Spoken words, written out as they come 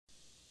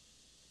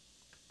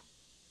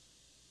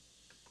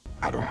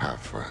I don't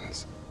have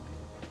friends.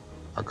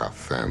 I got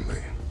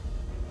family.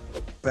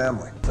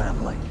 Family.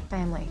 Family.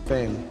 Family.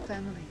 Family.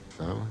 Family.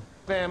 Family?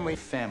 Family.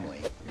 Family.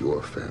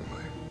 Your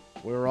family.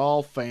 We're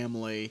all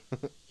family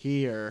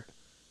here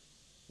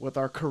with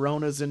our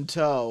Coronas in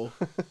tow.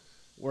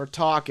 We're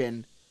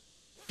talking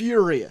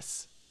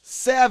Furious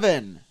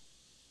 7.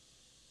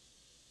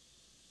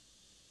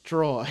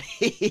 Troy.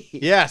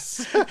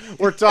 Yes,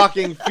 we're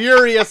talking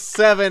Furious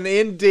 7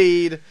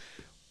 indeed.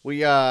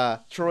 We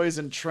Troy's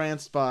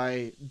entranced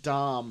by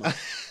Dom.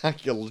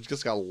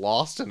 just got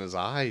lost in his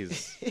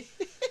eyes.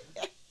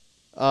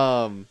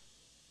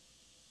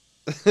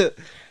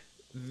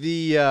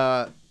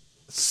 The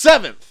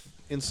seventh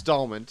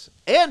installment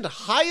and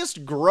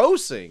highest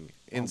grossing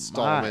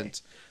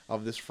installment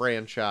of this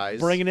franchise.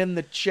 Bringing in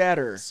the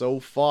cheddar. So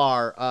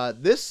far,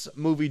 this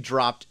movie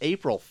dropped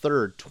April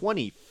 3rd,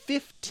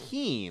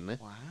 2015.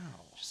 Wow.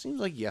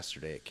 Seems like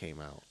yesterday it came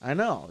out. I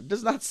know. It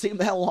does not seem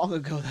that long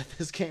ago that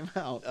this came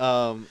out.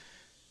 Oh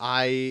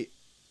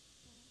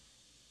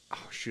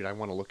shoot, I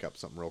want to look up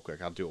something real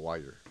quick. I'll do it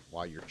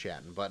while you're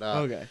chatting. But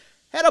Okay.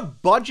 had a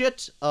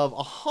budget of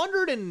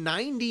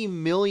 $190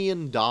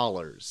 million.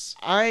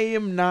 I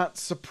am not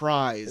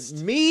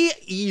surprised. Me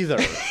either.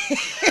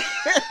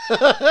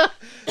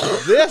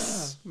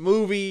 This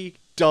movie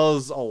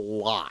does a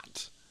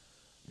lot.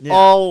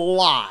 Yeah. A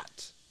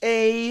lot.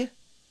 A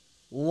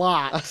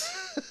lot.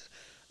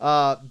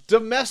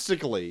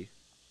 Domestically,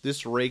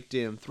 this raked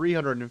in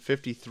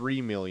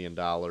 $353 million.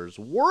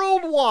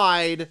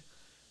 Worldwide,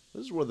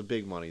 this is where the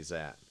big money's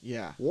at.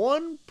 Yeah.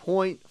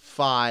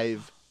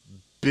 $1.5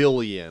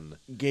 billion.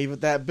 Gave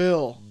it that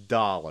bill.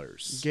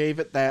 Gave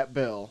it that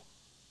bill.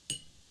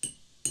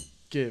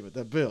 Give it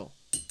that bill.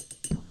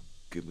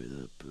 Give me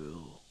that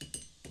bill.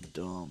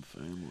 Dumb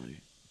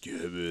family.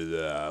 Give me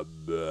that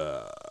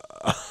bill.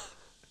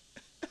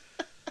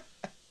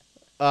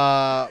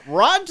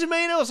 Rotten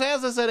Tomatoes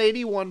has us at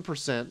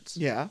 81%.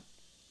 Yeah.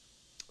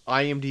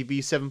 IMDb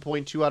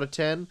 7.2 out of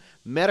 10.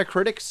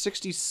 Metacritic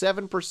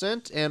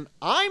 67%. And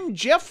I'm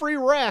Jeffrey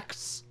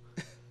Rex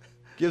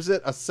gives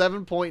it a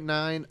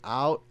 7.9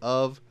 out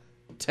of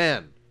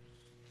 10.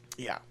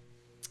 Yeah.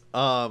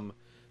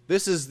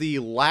 This is the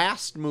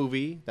last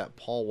movie that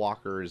Paul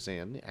Walker is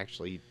in.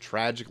 Actually, he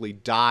tragically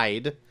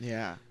died.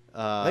 Yeah.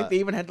 I think they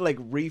even had to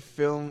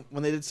refilm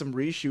when they did some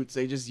reshoots.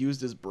 They just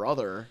used his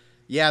brother.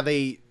 Yeah,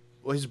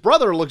 his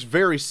brother looks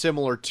very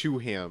similar to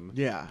him.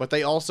 Yeah. But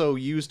they also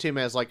used him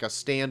as a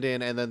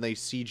stand-in, and then they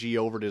CG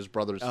overed his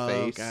brother's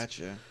face.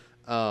 Oh,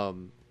 gotcha.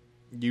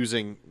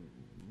 Using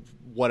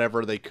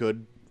whatever they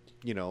could,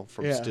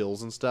 from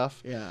stills and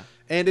stuff. Yeah.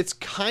 And it's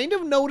kind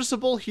of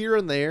noticeable here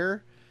and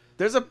there.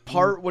 There's a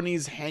part when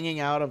he's hanging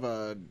out of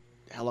a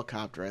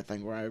helicopter, I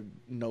think, where I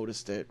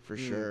noticed it for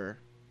sure.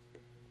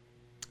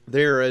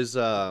 There is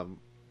a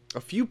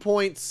few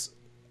points.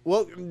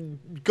 Well,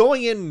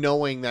 going in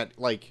knowing that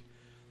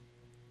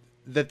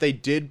that they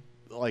did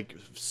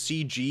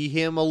CG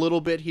him a little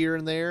bit here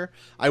and there,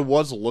 I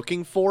was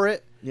looking for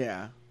it.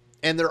 Yeah.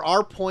 And there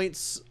are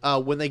points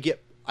when they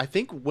get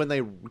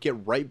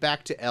right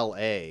back to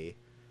LA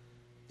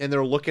and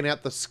they're looking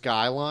at the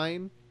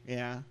skyline.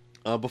 Yeah.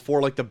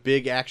 Before the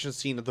big action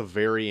scene at the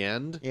very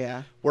end.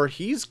 Yeah. Where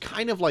he's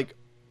kind of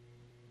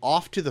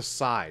off to the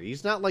side.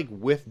 He's not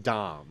with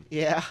Dom.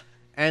 Yeah.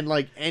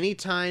 And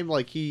anytime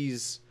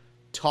he's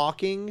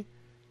talking,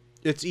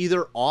 it's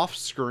either off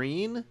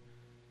screen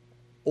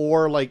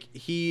or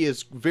he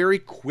is very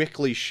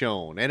quickly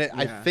shown. And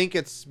I think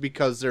it's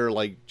because they're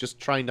just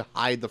trying to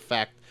hide the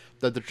fact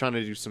that they're trying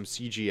to do some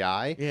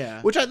CGI.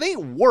 Yeah. Which I think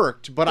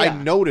worked, but I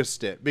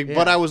noticed it.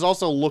 But I was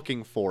also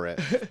looking for it.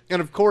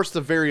 And of course,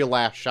 the very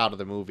last shot of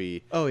the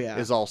movie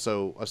is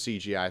also a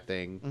CGI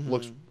thing.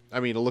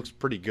 Mm-hmm. It looks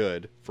pretty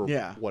good for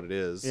what it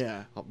is.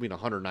 Yeah.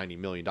 $190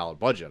 million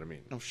budget.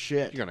 Oh,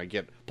 shit. You're going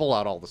to pull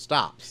out all the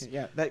stops.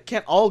 Yeah, that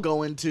can't all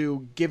go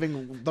into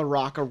giving The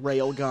Rock a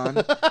rail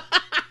gun.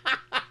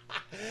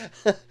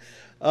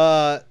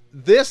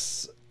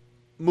 This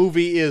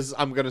movie is,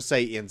 I'm going to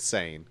say,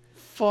 insane.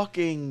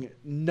 Fucking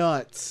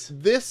nuts.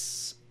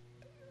 This,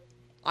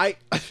 I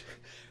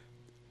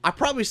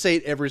probably say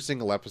it every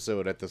single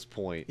episode at this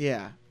point.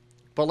 Yeah.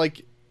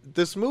 But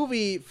this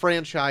movie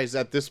franchise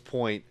at this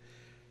point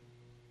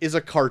is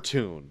a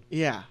cartoon.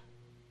 Yeah.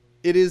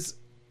 It is,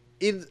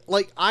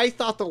 I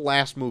thought the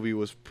last movie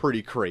was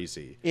pretty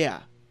crazy.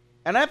 Yeah.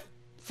 And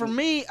for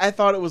me, I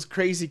thought it was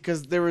crazy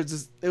because it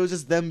was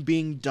just them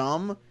being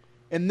dumb.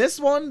 And this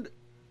one,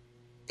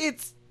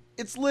 it's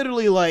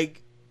literally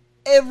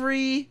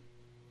every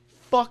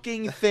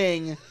fucking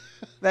thing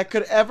that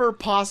could ever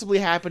possibly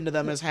happen to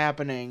them is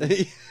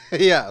happening.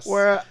 Yes.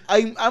 Where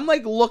I'm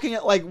looking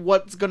at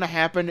what's gonna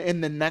happen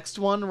in the next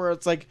one, where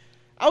it's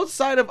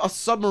outside of a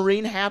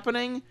submarine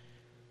happening,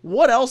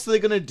 what else are they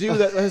gonna do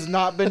that has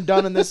not been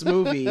done in this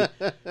movie?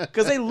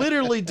 Because they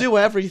literally do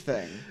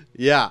everything.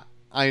 Yeah,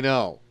 I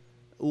know.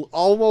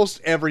 Almost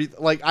every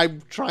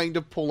I'm trying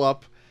to pull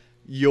up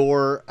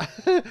your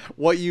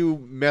what you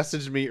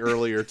messaged me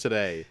earlier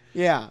today.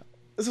 Yeah.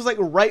 This was like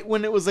right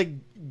when it was like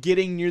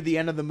getting near the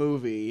end of the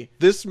movie.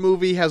 This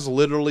movie has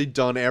literally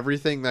done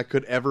everything that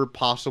could ever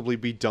possibly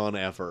be done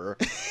ever.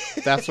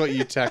 That's what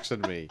you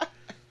texted me.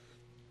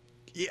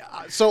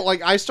 Yeah, so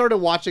like I started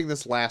watching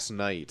this last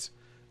night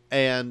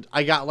and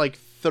I got like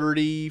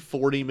 30,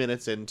 40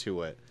 minutes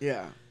into it.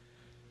 Yeah.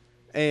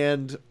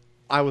 And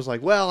I was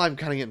like, well, I'm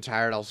kind of getting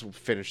tired. I'll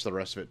finish the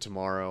rest of it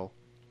tomorrow.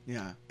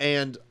 Yeah.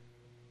 And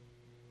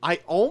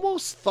I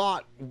almost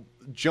thought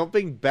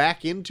jumping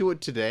back into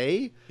it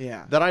today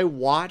Yeah. that I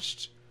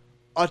watched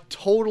a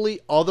totally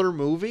other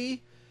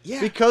movie Yeah.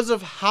 because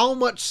of how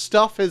much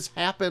stuff has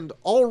happened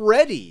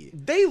already.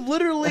 They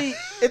literally,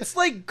 it's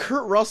like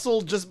Kurt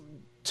Russell just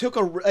took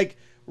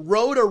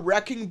rode a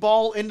wrecking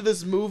ball into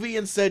this movie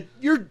and said,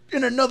 "You're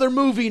in another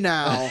movie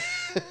now."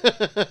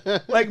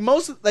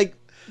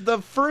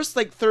 The first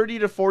 30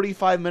 to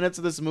 45 minutes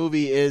of this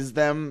movie is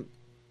them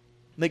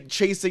like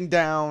chasing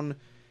down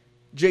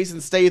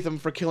Jason Statham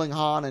for killing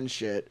Han and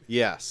shit.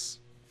 Yes.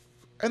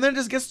 And then it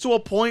just gets to a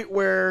point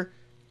where,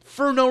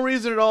 for no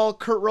reason at all,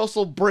 Kurt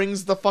Russell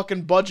brings the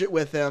fucking budget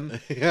with him.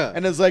 Yeah.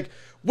 And is like,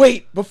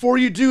 "Wait, before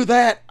you do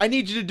that, I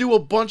need you to do a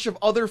bunch of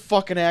other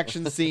fucking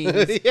action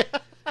scenes." Yeah.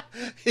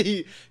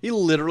 He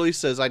literally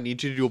says, "I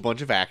need you to do a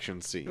bunch of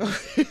action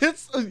scenes."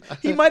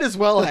 He might as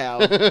well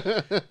have.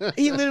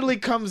 He literally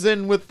comes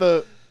in with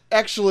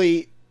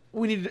actually,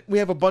 we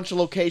have a bunch of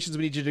locations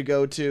we need you to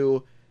go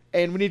to,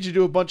 and we need you to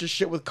do a bunch of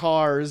shit with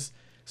cars.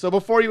 So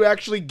before you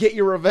actually get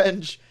your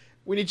revenge,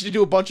 we need you to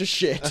do a bunch of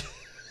shit.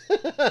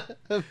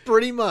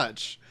 Pretty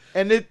much.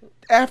 And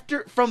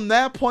from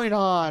that point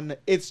on,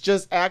 it's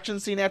just action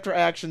scene after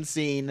action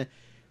scene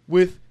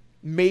with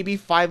maybe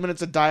 5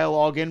 minutes of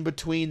dialogue in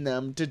between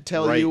them to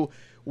tell you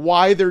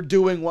why they're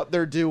doing what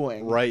they're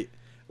doing. Right.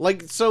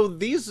 Like, so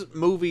these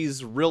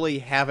movies really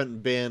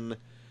haven't been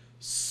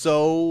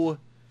so...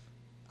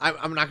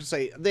 I'm not going to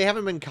say... They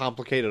haven't been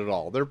complicated at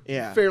all. They're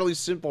fairly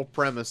simple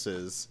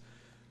premises.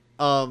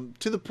 To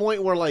the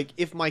point where, like,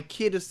 if my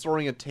kid is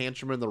throwing a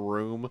tantrum in the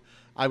room,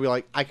 I'd be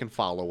like, I can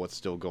follow what's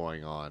still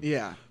going on.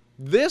 Yeah.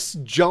 This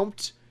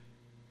jumped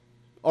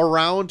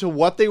around to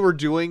what they were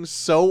doing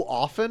so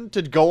often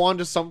to go on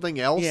to something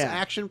else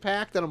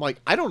action-packed that I'm like,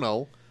 I don't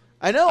know.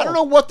 I know. I don't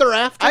know what they're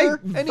after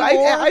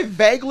anymore. I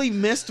vaguely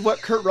missed what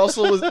Kurt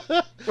Russell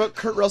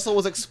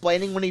was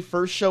explaining when he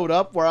first showed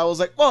up, where I was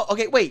like, well,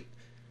 okay, wait.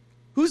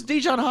 Who's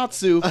Dijon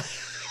Hatsu?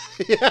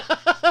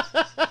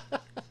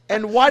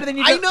 And why do they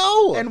need I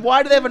know! And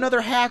why do they have another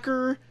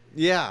hacker?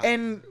 Yeah.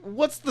 And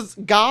what's this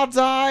God's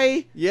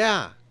Eye?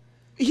 Yeah.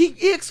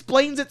 He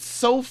explains it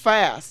so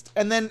fast,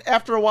 and then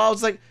after a while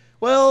it's like,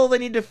 well, they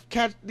need to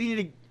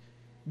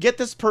get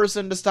this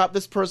person to stop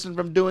this person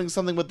from doing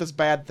something with this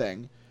bad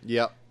thing.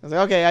 Yep. I was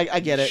like, okay, I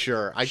get it.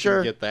 Sure, I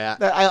can get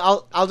that.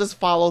 I'll just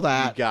follow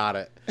that. You got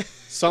it.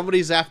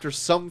 Somebody's after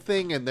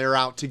something, and they're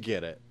out to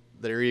get it.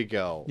 There you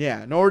go.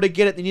 Yeah, in order to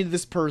get it, they needed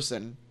this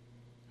person,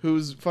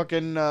 who's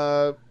fucking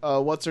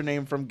what's her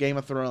name from Game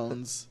of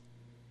Thrones?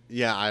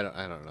 Yeah, I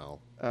don't know.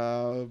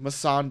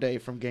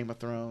 Missandei from Game of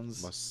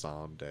Thrones.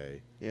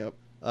 Missandei. Yep.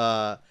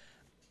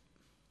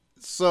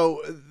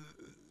 So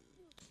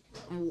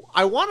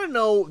I want to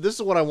know. This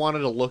is what I wanted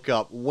to look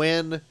up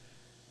when,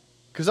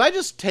 because I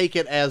just take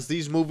it as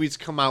these movies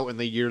come out in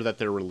the year that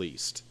they're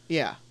released.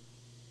 Yeah.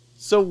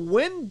 So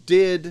when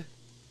did?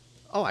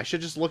 Oh, I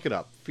should just look it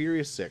up.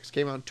 Furious 6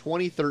 came out in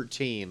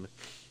 2013.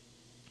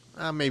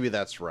 Maybe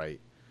that's right.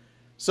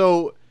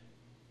 So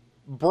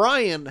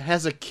Brian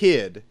has a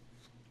kid.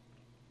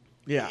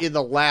 Yeah. In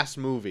the last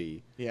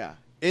movie. Yeah.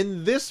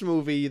 In this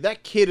movie,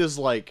 that kid is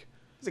like...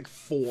 He's like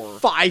 4.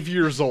 5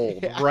 years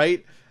old,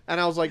 right?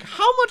 And I was like,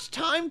 how much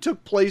time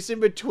took place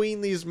in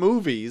between these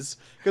movies?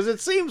 Because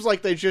it seems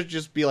like they should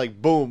just be like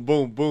boom,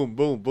 boom, boom,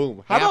 boom,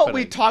 boom. How about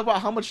we talk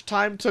about how much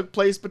time took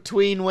place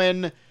between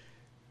when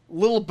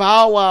Lil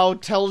Bow Wow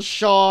tells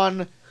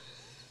Sean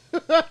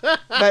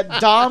that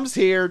Dom's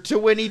here to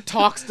when he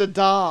talks to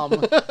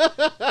Dom?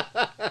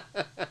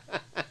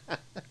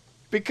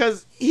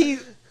 Because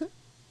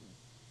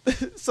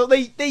so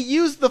they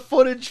use the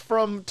footage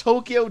from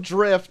Tokyo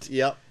Drift.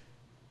 Yep.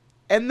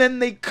 And then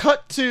they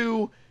cut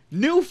to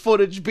new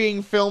footage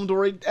being filmed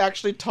where he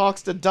actually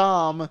talks to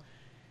Dom.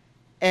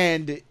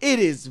 And it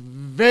is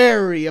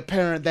very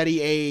apparent that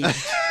he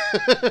aged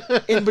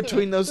in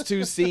between those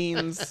two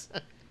scenes.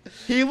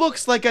 He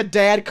looks like a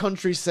dad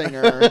country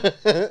singer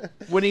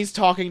when he's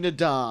talking to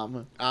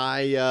Dom.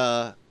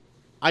 I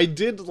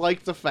did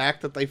like the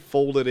fact that they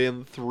folded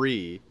in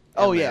 3.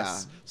 Oh, this. yeah.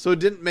 So it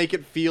didn't make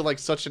it feel like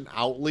such an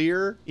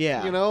outlier.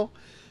 Yeah. You know?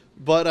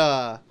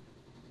 But,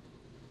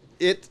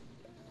 it...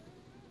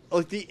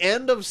 Like, the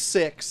end of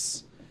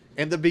 6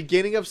 and the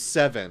beginning of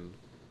 7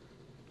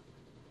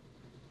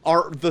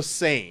 are the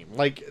same.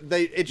 Like,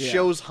 it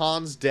shows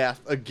Han's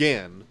death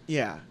again.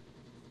 Yeah.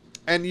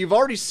 And you've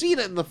already seen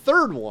it in the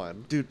third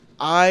one. Dude,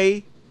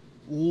 I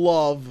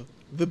love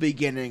the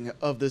beginning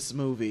of this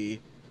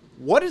movie.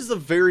 What is the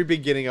very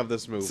beginning of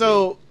this movie?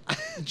 So,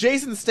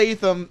 Jason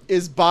Statham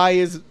is by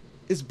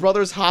his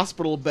brother's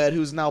hospital bed,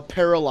 who's now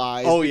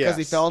paralyzed because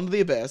he fell into the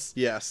abyss.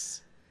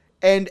 Yes.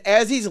 And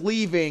as he's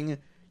leaving,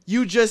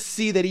 you just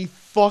see that he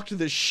fucked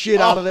the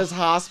shit out of this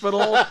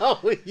hospital.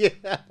 Oh,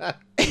 yeah.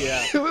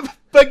 Yeah.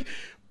 Like,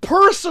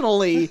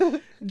 personally,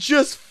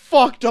 just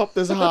fucked up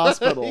this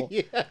hospital.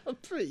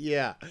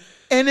 Yeah.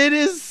 And it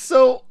is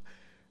so,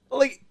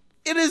 like,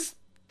 it is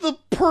the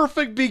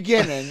perfect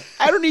beginning.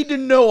 I don't need to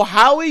know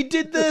how he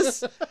did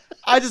this.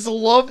 I just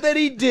love that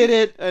he did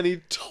it. And he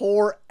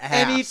tore ass.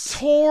 And he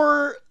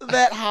tore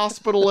that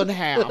hospital in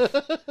half.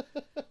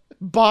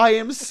 By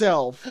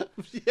himself.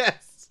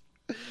 Yes.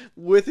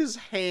 With his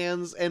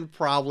hands and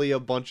probably a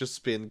bunch of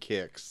spin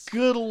kicks.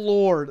 Good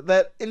lord.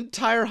 That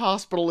entire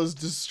hospital is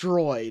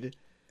destroyed.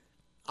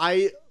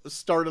 I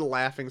started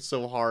laughing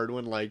so hard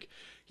when, like,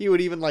 he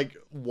would even, like,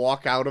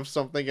 walk out of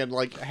something and,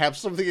 like, have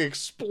something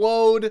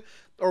explode,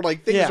 or,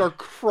 like, things are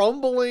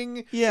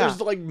crumbling. Yeah. There's,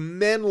 like,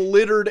 men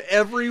littered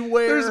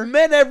everywhere. There's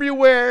men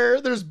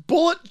everywhere. There's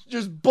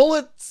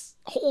bullets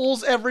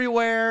holes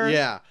everywhere.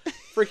 Yeah.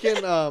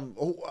 Freaking,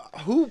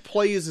 who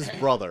plays his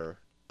brother?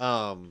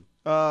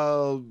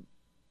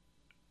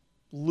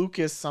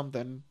 Lucas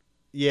something.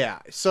 Yeah.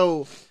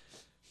 So,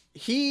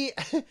 he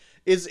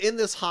is in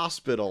this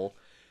hospital,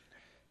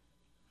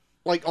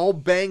 like, all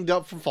banged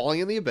up from falling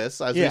in the abyss,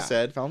 as we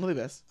said. Fell into the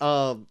abyss.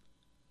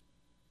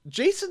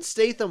 Jason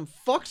Statham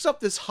fucks up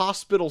this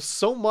hospital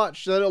so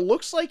much that it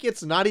looks like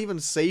it's not even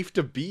safe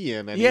to be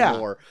in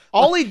anymore. Yeah.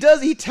 All he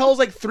does, he tells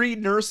like 3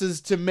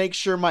 nurses to make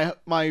sure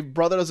my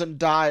brother doesn't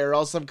die or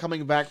else I'm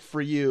coming back for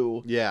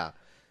you. Yeah.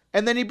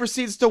 And then he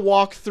proceeds to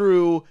walk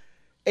through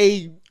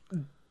a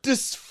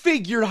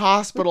disfigured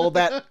hospital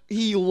that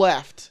he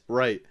left.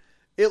 Right.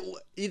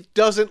 It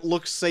doesn't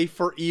look safe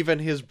for even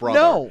his brother.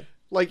 No.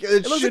 Like,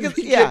 it looks should like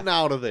be getting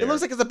out of there. It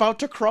looks like it's about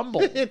to crumble.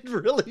 It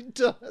really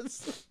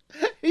does.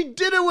 He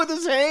did it with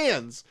his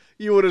hands,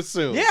 you would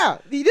assume. Yeah,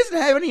 he doesn't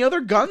have any other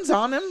guns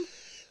on him.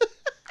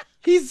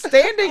 He's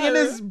standing in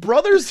his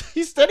brother's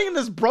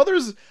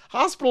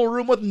hospital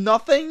room with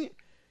nothing.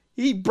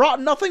 He brought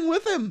nothing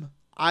with him.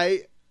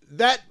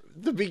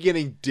 The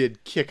beginning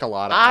did kick a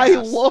lot of I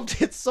ass.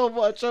 loved it so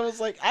much. I was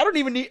like,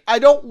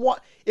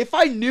 if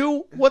I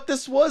knew what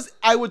this was,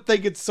 I would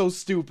think it's so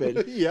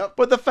stupid. Yep.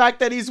 But the fact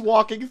that he's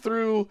walking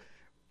through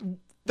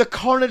the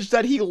carnage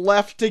that he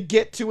left to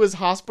get to his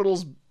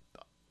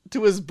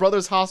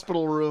brother's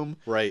hospital room.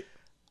 Right.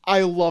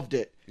 I loved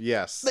it.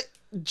 Yes.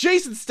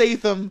 Jason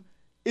Statham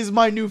is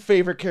my new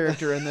favorite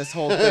character in this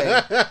whole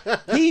thing.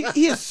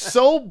 He is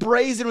so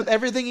brazen with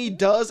everything he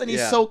does, and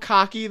he's so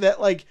cocky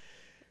that, like,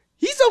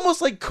 he's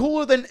almost, like,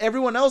 cooler than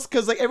everyone else,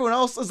 because, like, everyone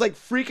else is, like,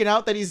 freaking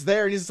out that he's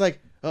there, and he's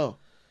like, oh,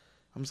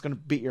 I'm just gonna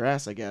beat your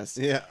ass, I guess.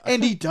 Yeah.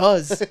 And he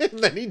does. And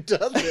then he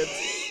does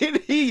it. And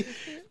he,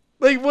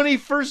 like, when he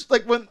first,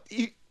 like,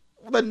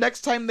 the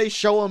next time they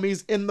show him,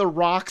 he's in The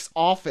Rock's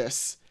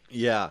office.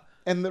 Yeah.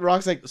 And The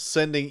Rock's like,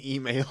 sending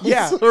emails.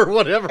 Yeah. Or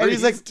whatever and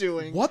he's like,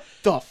 doing. what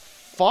the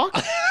fuck?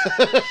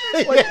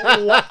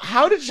 Like,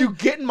 how did you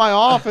get in my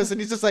office?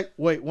 And he's just like,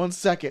 wait 1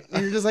 second.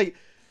 And you're just like,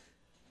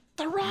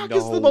 The Rock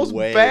is the most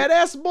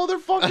badass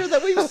motherfucker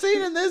that we've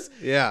seen in this.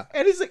 Yeah.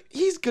 And he's like,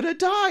 he's gonna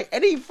die.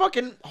 And he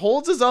fucking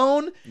holds his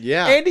own.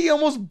 Yeah. And he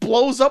almost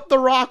blows up The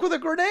Rock with a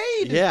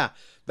grenade. Yeah.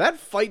 That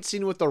fight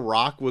scene with The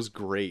Rock was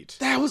great.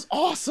 That was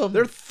awesome.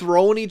 They're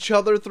throwing each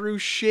other through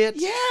shit.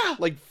 Yeah.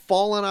 Like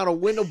falling out a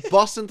window,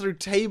 busting through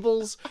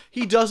tables.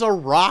 He does a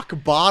rock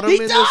bottom in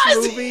this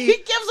movie. He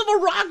gives him a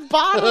rock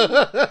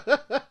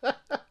bottom.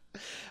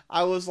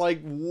 I was like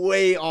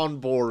way on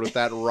board with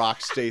that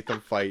Rock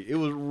Statham fight. It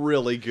was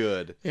really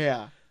good.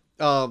 Yeah.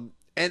 And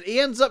he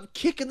ends up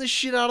kicking the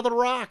shit out of The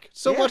Rock.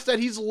 So much that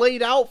he's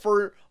laid out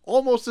for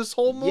almost this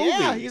whole movie.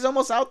 Yeah, he's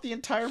almost out the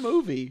entire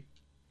movie.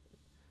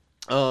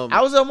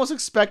 I was almost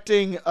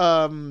expecting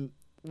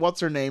what's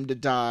her name to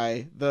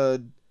die,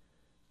 the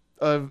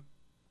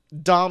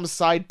Dom's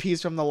side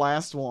piece from the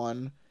last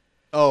one.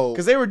 Oh,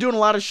 because they were doing a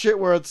lot of shit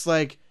where it's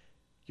like,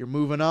 you're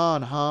moving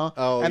on, huh?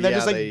 Oh, and then yeah,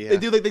 just like they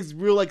do like these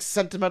real like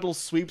sentimental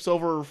sweeps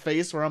over her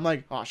face where I'm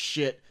like, oh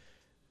shit,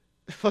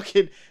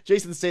 fucking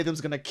Jason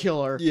Statham's gonna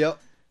kill her. Yep.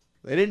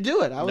 They didn't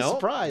do it. I was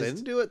surprised. They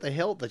didn't do it.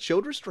 They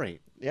showed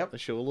restraint. Yep. They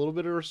showed a little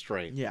bit of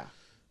restraint. Yeah.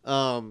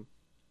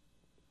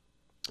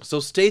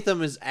 So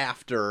Statham is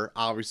after,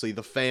 obviously,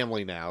 the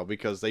family now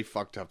because they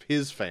fucked up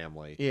his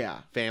family. Yeah.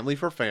 Family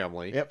for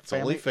family. Yep. It's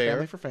only fair.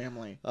 Family for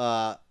family.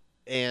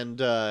 And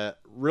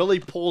really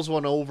pulls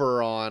one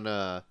over on...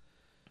 and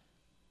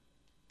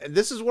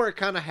this is where it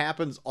kind of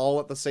happens all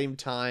at the same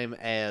time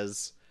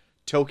as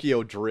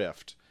Tokyo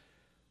Drift.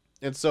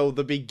 And so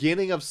the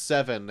beginning of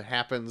 7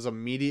 happens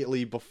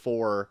immediately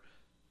before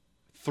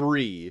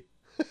 3.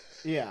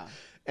 Yeah.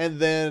 And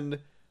then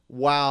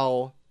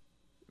while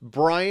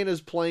Brian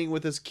is playing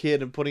with his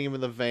kid and putting him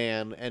in the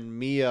van and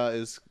Mia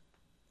is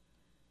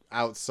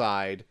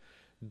outside,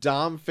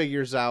 Dom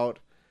figures out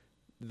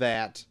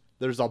that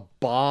there's a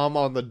bomb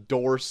on the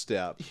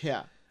doorstep.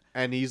 Yeah.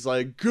 And he's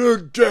like,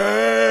 "Get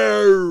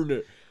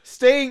down!"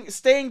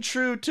 Staying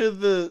true to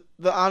the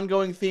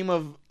ongoing theme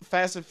of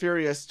Fast and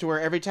Furious, to where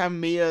every time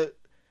Mia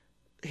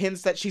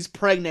hints that she's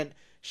pregnant,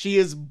 she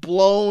is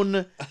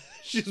blown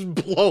She's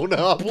blown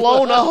up.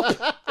 blown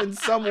up in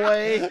some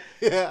way.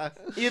 Yeah.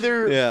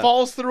 Either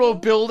falls through a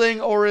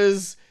building or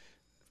is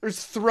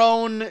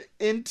thrown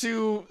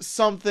into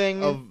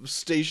something. A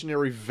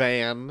stationary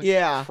van.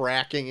 Yeah.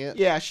 Cracking it.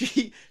 Yeah,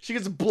 she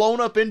gets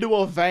blown up into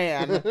a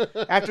van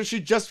after she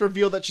just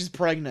revealed that she's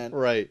pregnant.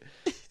 Right.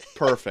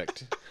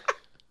 Perfect.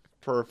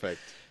 Perfect.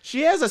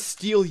 She has a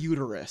steel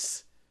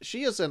uterus.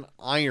 She is an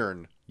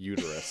iron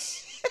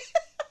uterus.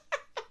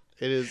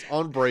 It is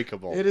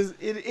unbreakable. It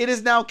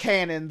is now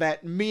canon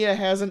that Mia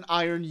has an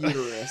iron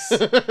uterus.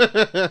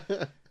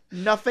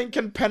 Nothing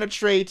can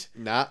penetrate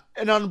Not.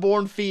 an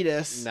unborn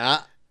fetus.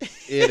 Not.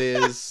 It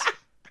is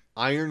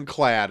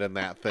ironclad in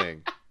that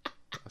thing.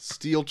 A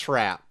steel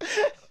trap.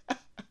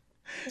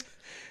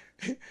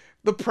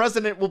 The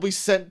president will be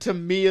sent to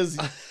Mia's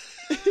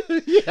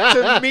Yeah.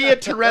 to Mia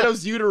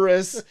Toretto's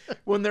uterus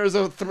when there's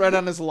a threat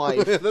on his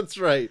life. They're That's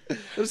right.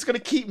 just gonna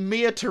keep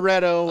Mia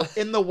Toretto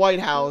in the White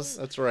House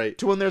That's right.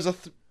 to when there's a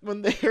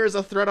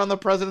threat on the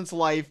president's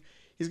life.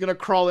 He's gonna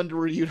crawl into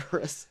her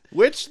uterus.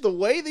 Which, the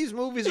way these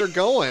movies are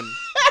going,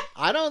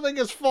 I don't think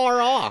it's far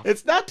off.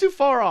 It's not too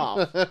far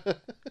off.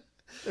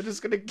 They're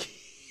just gonna.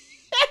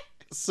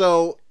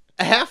 So,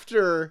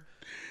 after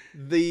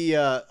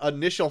the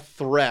initial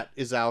threat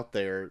is out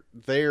there,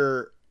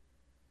 they're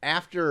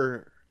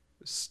after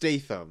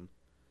Statham.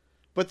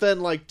 But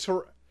then, like,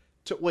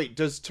 wait,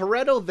 does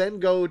Toretto then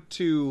go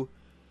to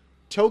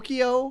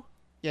Tokyo?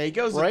 Yeah, he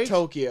goes Right? to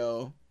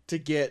Tokyo to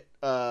get.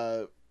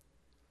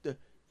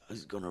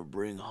 He's gonna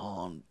bring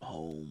Han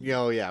home.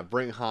 Yeah,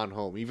 bring Han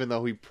home, even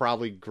though he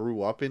probably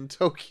grew up in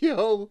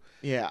Tokyo.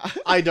 Yeah.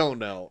 I don't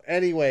know.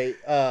 Anyway,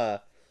 no,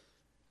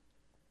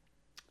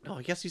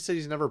 I guess he said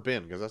he's never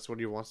been, because that's what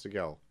he wants to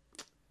go.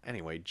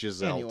 Anyway,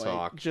 Giselle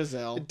talk.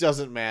 Giselle. It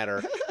doesn't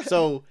matter.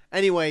 So,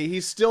 anyway,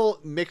 he's still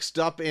mixed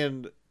up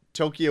in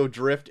Tokyo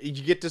Drift. You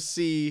get to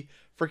see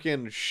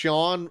freaking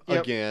Sean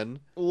Yep. again.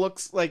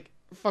 Looks like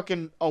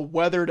fucking a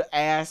weathered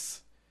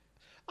ass.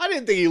 I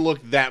didn't think he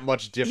looked that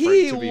much different,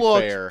 He to be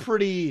looked fair.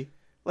 pretty.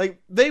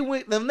 Like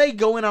when they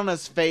go in on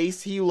his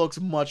face, he looks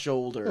much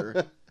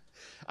older.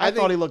 I think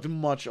thought he looked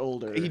much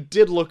older. He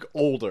did look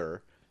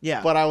older.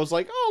 Yeah. But I was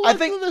like, oh, I look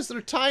think- at this.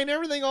 They're tying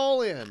everything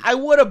all in. I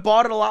would have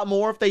bought it a lot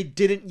more if they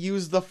didn't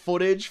use the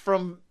footage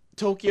from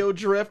Tokyo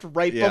Drift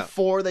right Yeah.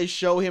 before they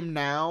show him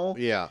now.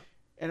 Yeah.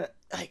 And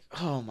like,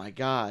 oh my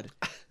god.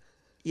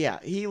 Yeah,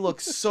 he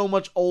looks so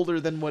much older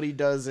than what he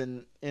does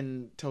in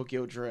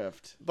Tokyo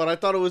Drift. But I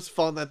thought it was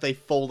fun that they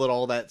folded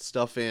all that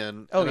stuff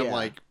in. Oh, and I'm yeah.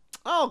 like,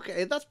 oh,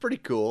 okay, that's pretty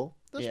cool.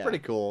 That's Yeah. pretty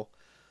cool.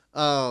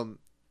 And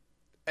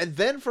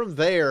then from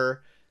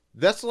there,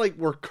 that's like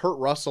where Kurt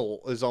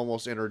Russell is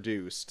almost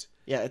introduced.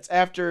 Yeah, it's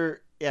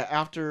after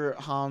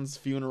Han's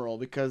funeral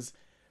because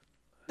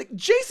like,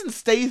 Jason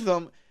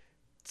Statham.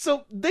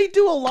 So they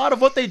do a lot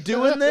of what they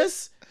do in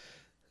this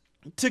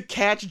to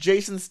catch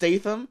Jason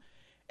Statham,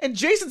 and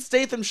Jason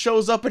Statham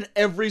shows up in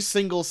every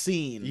single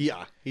scene.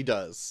 Yeah, he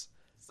does.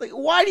 It's like,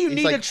 why do you He's,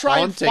 need like, to try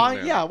and haunting find?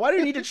 them. Yeah, why do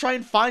you need to try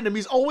and find him?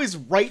 He's always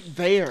right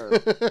there.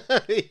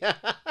 Yeah.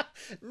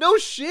 No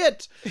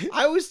shit.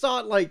 I always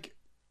thought like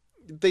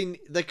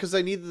because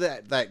they needed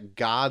that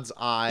God's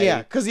eye. Yeah,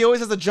 because he always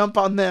has to jump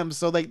on them.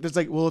 So like, there's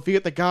like, well, if you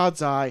get the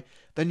God's eye,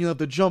 then you'll have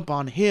to jump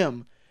on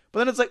him. But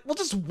then it's like, well,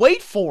 just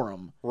wait for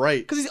him.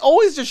 Right. Because he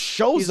always just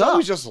shows He's up.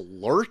 always just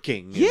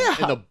lurking Yeah.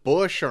 in a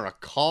bush or a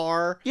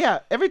car. Yeah,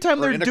 every time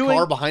Or they're in a doing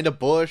car behind a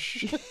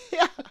bush.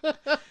 yeah.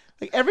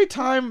 Like every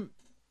time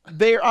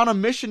they're on a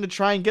mission to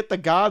try and get the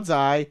God's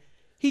eye,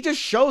 he just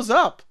shows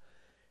up.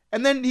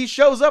 And then he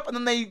shows up and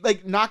then they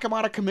like knock him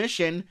out of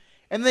commission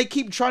and they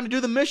keep trying to do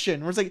the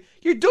mission. Where it's like,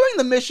 you're doing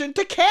the mission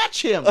to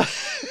catch him.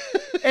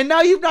 And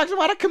now you've knocked him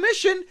out of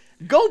commission.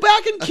 Go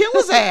back and kill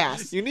his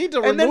ass. You need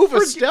to And then remove a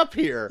forget- step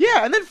here.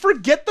 Yeah, and then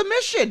forget the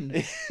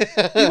mission.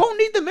 You won't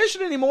need the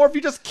mission anymore if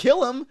you just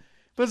kill him.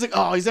 But it's like,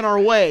 oh, he's in our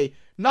way.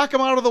 Knock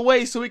him out of the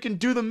way so we can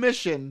do the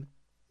mission.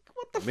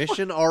 What the fuck?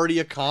 Mission already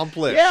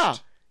accomplished. Yeah.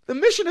 The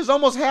mission is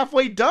almost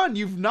halfway done.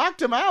 You've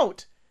knocked him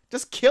out.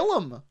 Just kill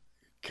him.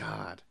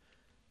 God.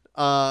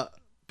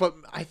 But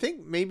I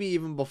think maybe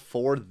even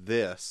before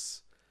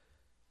this,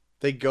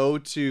 they go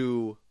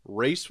to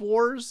Race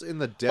Wars in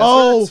the desert.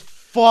 Oh,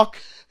 fuck.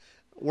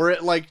 Where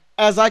it like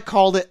As I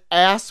called it,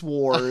 ass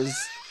wars.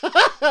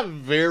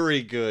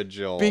 very good,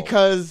 Joel.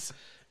 Because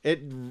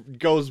it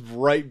goes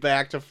right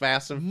back to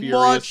Fast and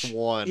Furious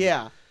 1.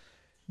 Yeah.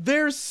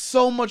 There's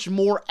so much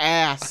more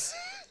ass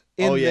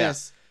in Oh, yeah.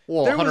 this.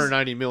 Well, There was-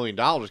 $190 million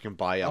can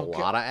buy a Okay,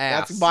 lot of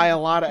ass. That's buy a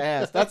lot of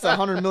ass. That's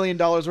 $100 million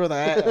worth of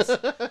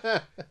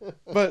ass.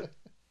 But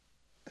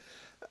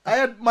I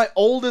had my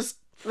oldest,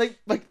 like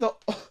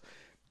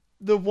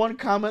the one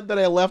comment that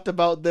I left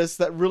about this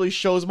that really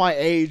shows my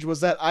age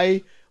was that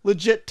I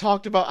legit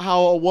talked about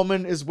how a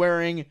woman is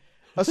wearing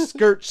a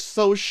skirt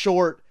so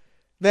short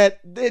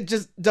that it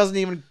just doesn't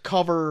even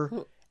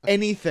cover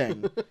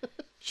anything.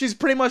 She's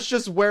pretty much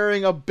just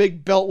wearing a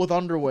big belt with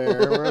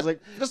underwear. Where I was like,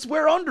 just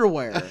wear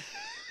underwear.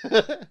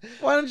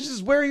 Why don't you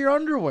just wear your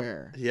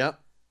underwear? Yep.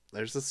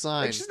 There's the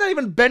sign. Like, she's not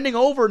even bending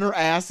over and her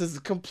ass is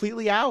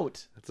completely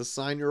out. It's a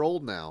sign you're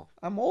old now.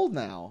 I'm old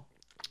now.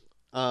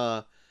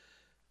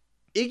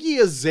 Iggy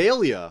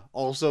Azalea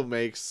also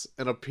makes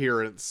an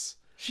appearance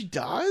She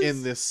does?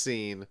 in this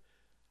scene.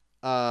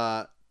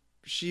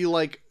 She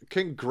like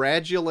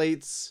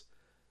congratulates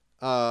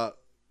Michelle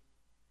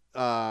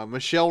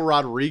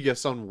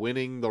Rodriguez on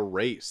winning the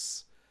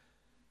race.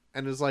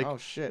 And is like, oh,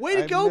 shit. way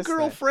to I go, missed that.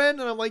 girlfriend.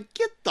 And I'm like,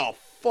 get the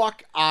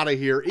fuck out of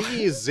here.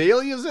 Iggy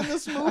Azalea's in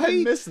this I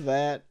movie. missed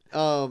that.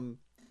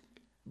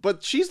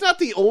 But she's not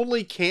the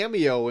only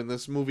cameo in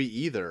this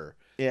movie either.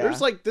 Yeah. There's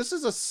like, this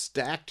is a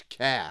stacked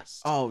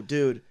cast. Oh,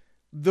 dude.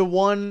 The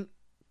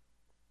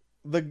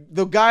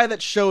guy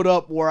that showed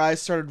up where I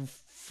started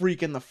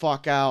freaking the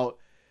fuck out.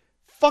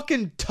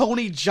 Fucking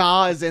Tony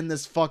Jaa is in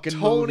this fucking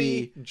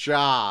movie. Tony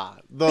Jaa,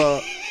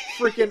 the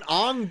freaking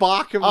Ong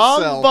Bak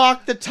himself. Ong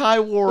Bak the Thai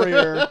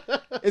warrior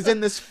is in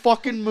this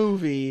fucking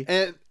movie.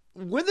 And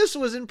when this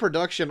was in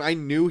production, I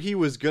knew he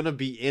was gonna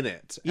be in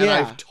it. And Yeah.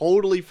 I've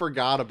totally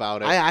forgot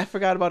about it. I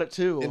forgot about it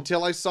too.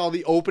 Until I saw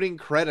the opening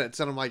credits,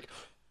 and I'm like,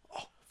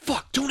 oh,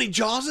 fuck, Tony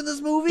Jaa's in this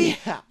movie?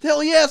 Yeah.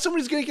 Hell yeah,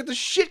 somebody's gonna get the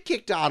shit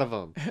kicked out of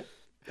him.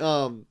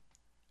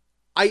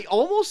 I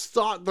almost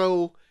thought,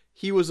 though,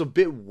 he was a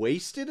bit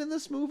wasted in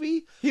this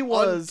movie. He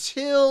was.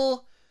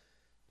 Until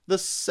the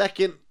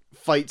second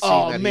fight scene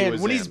Oh, that he man. was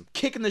When in. he's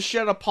kicking the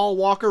shit out of Paul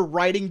Walker,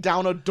 riding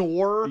down a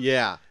door.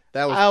 Yeah,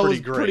 that was That pretty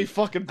was great. pretty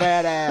fucking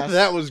badass.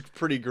 That was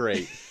pretty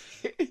great.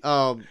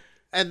 And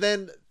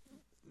then,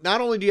 not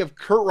only do you have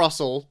Kurt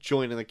Russell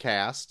joining the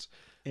cast,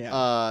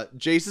 yeah.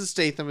 Jason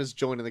Statham is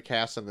joining the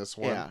cast in this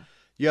one. Yeah.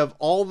 You have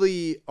all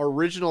the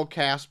original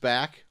cast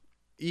back.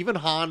 Even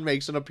Han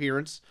makes an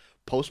appearance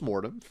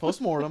post-mortem.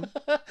 Postmortem.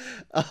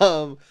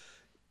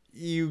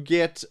 You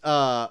get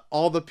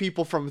all the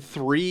people from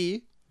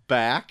 3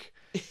 back.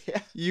 Yeah.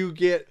 You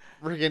get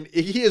freaking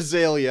Iggy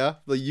Azalea,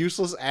 the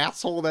useless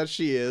asshole that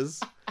she is.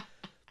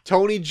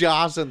 Tony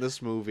Jaa's in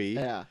this movie.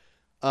 Yeah.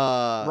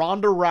 Ronda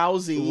Ronda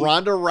Rousey.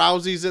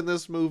 Rousey's in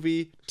this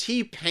movie.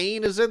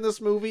 T-Pain is in this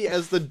movie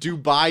as the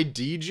Dubai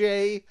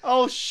DJ.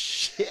 Oh,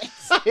 shit.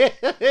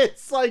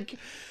 It's like,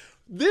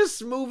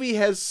 this movie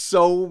has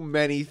so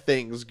many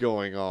things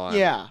going on.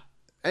 Yeah.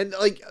 And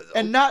like,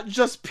 And not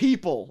just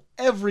people.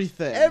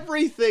 Everything.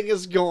 everything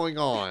is going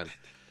on.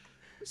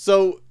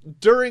 So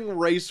during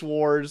Race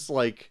Wars,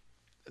 like,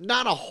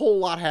 not a whole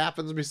lot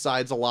happens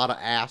besides a lot of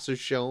ass is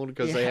shown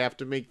because they Yeah. have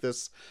to make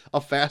this a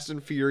Fast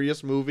and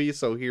Furious movie.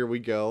 So here we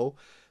go.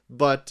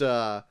 But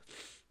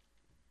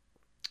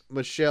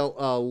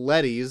Michelle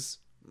Letty's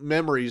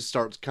memories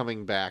starts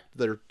coming back.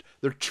 They're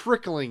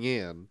trickling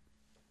in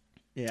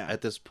Yeah.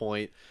 at this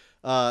point.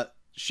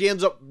 She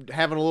ends up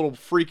having a little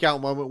freak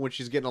out moment when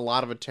she's getting a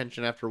lot of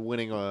attention after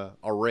winning a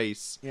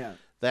race. Yeah.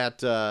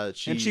 That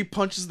And she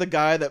punches the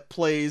guy that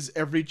plays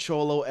every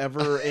cholo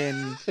ever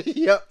in.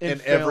 yep,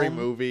 in every film.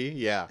 movie,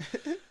 yeah.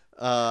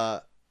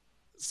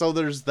 So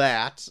there's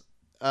that.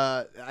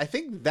 I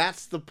think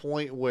that's the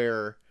point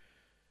where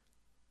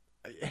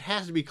it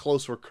has to be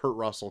close where Kurt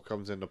Russell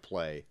comes into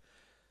play,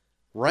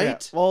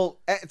 right? Yeah. Well,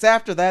 it's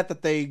after that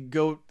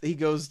he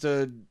goes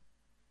to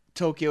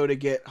Tokyo to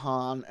get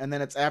Han, and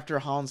then it's after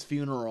Han's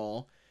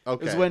funeral.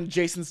 Okay. Is when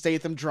Jason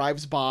Statham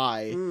drives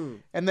by, Mm,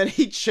 and then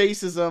he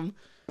chases him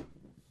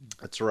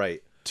that's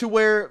right. to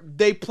where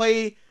they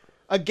play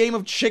a game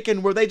of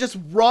chicken where they just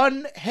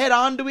run head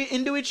on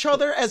into each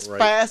other as Right.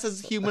 fast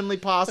as humanly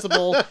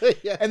possible,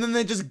 Yeah. and then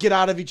they just get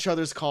out of each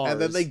other's cars.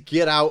 And then they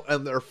get out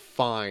and they're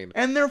fine.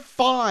 and they're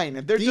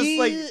fine. They're just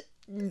like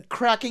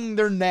cracking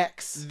their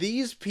necks.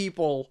 These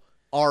people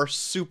are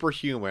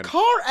superhuman.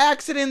 Car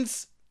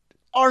accidents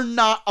are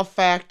not a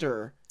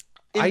factor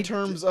in I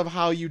terms of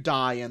how you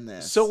die in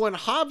this. So when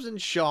Hobbs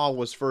and Shaw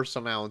was first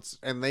announced,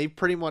 and they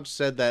pretty much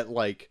said that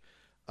like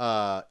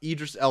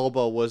Idris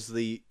Elba was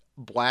the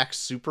Black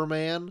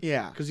Superman,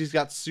 yeah, because he's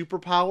got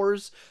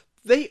superpowers,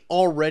 they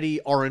already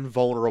are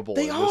invulnerable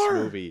They in are.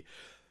 this movie.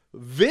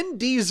 Vin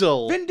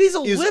Diesel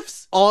is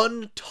lifts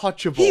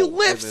untouchable. he in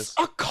lifts this.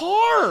 a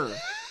car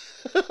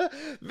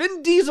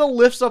Vin Diesel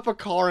lifts up a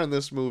car in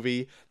this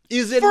movie.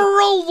 Is in for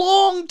a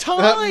long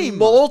time.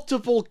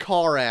 multiple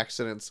car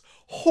accidents,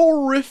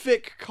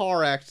 horrific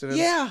car accidents.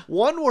 Yeah.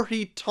 One where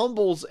he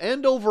tumbles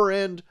end over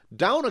end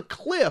down a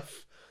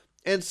cliff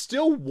and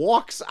still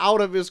walks out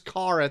of his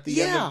car at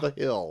the end Yeah. of the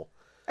hill.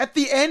 At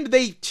the end,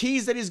 they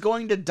tease that he's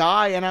going to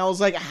die, and I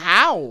was like,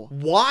 how?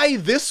 Why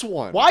this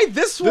one? Why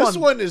this one? This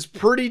one is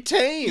pretty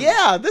tame.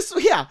 Yeah, this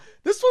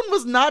one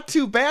was not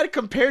too bad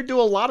compared to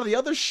a lot of the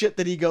other shit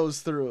that he goes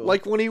through.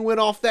 Like when he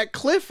went off that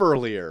cliff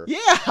earlier.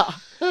 yeah,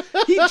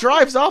 he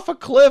drives off a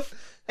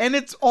cliff, and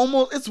it's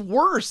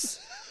worse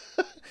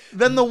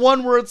than the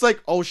one where it's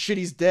like, oh shit,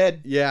 he's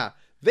dead. Yeah.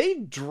 They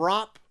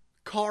drop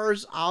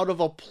cars out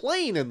of a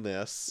plane in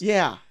this.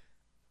 Yeah,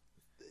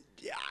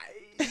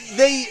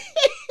 They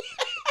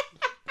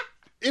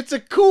It's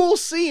a cool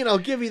scene, I'll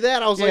give you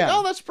that. I was like, Yeah.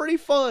 oh, that's pretty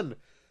fun.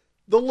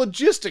 The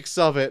logistics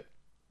of it,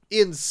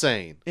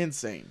 insane.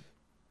 insane.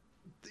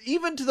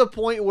 Even to the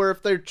point where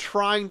if they're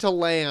trying to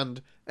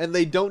land and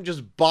they don't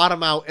just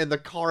bottom out and the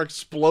car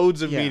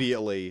explodes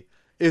immediately,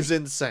 is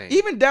insane.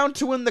 Even down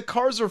to when the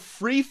cars are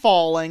free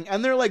falling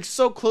and they're like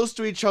so close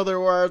to each other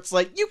where it's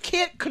like, you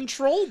can't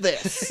control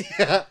this.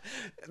 Yeah.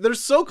 They're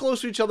so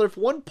close to each other. If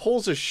one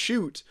pulls a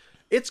chute,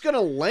 it's going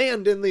to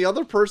land in the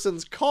other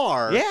person's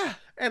car. Yeah.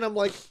 And I'm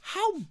like,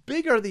 how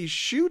big are these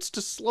chutes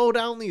to slow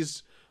down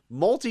these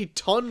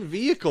multi-ton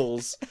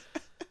vehicles?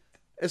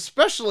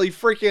 Especially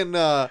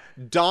freaking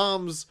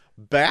Dom's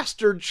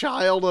bastard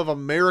child of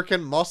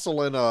American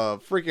muscle in a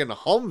freaking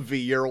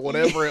Humvee or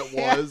whatever it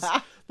was.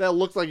 That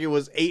looked like it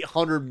was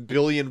 800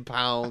 billion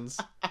pounds.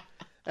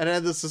 And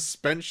had the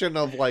suspension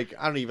of, like,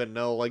 I don't even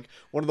know, like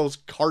one of those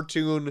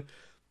cartoon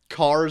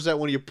cars that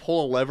when you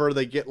pull a lever,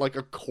 they get like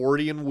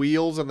accordion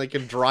wheels and they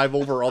can drive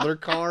over other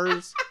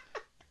cars.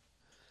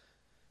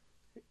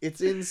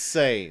 It's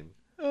insane.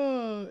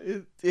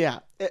 Yeah.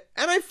 And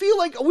I feel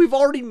like we've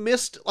already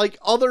missed like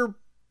other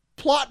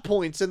plot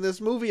points in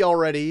this movie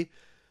already.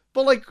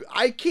 But, like,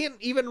 I can't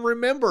even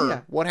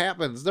remember what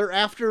happens. They're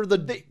after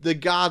the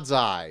God's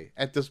Eye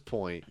at this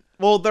point.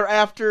 Well, they're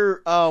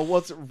after,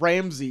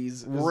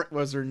 Ramses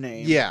was her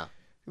name. Yeah.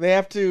 They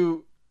have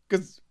to,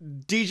 because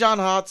Dijon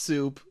Hot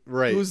Soup,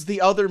 Right. who's the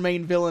other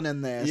main villain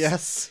in this.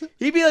 Yes.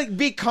 He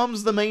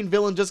becomes the main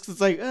villain just because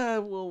it's like,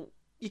 well,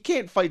 you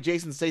can't fight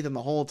Jason Statham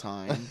the whole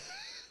time.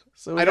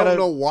 So I don't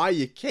know why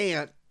you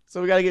can't.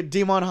 So we gotta get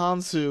Demon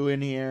Hansu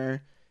in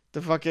here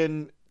to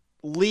fucking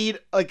lead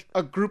like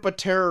a group of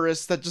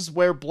terrorists that just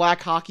wear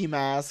black hockey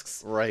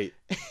masks Right.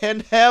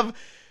 and have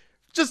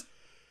just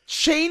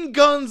chain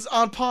guns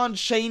upon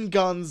chain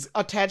guns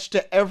attached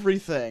to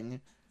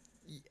everything.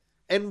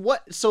 And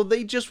what? So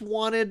they just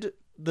wanted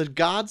the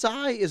God's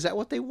Eye? Is that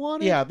what they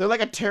wanted? Yeah, they're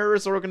like a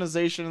terrorist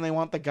organization and they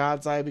want the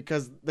God's Eye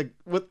because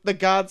the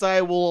God's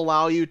Eye will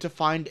allow you to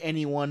find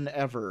anyone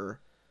ever.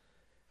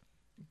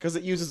 Because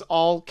it uses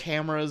all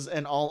cameras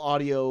and all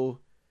audio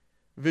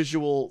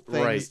visual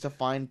things to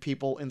find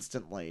people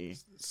instantly.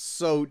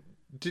 So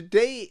did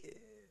they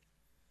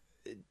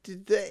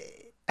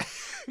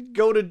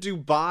go to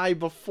Dubai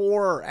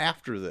before or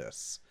after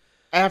this?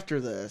 After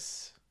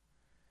this.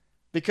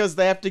 Because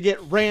they have to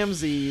get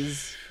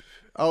Ramses.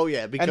 Oh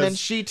yeah, because and then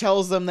she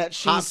tells them that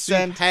she Hot Soup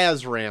sent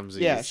has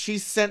Ramses. Yeah, she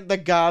sent the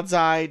God's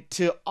Eye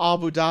to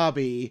Abu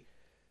Dhabi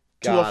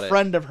to a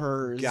friend of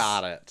hers.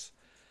 Got it.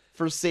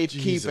 For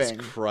safekeeping. Jesus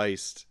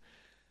Christ.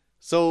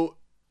 So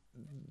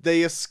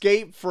they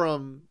escape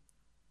from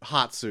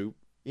Hot Soup.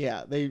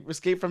 Yeah, they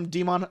escape from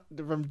Demon Hot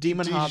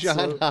Dijon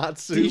Soup. Hot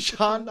Soup.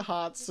 Dijon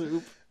Hot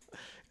Soup.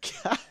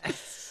 God,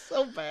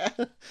 so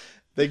bad.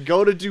 They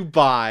go to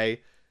Dubai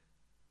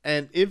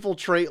and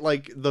infiltrate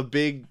like the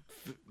big,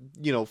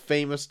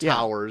 famous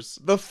towers.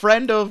 The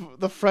friend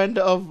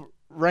of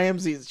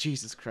Ramses.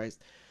 Jesus Christ.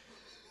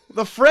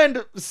 The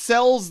friend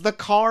sells the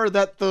car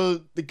that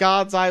the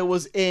God's Eye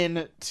was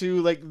in to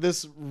like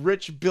this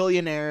rich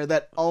billionaire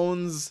that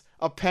owns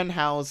a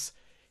penthouse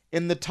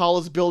in the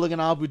tallest building in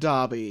Abu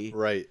Dhabi.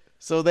 Right.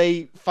 So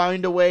they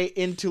find a way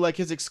into like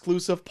his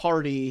exclusive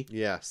party.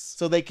 Yes.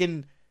 So they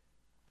can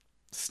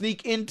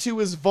sneak into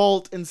his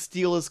vault and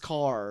steal his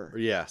car.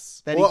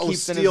 Yes. That he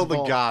keeps in his steal the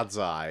vault. God's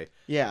Eye.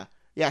 Yeah.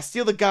 Yeah,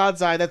 steal the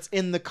God's Eye that's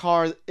in this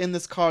car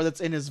that's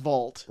in his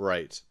vault.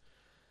 Right.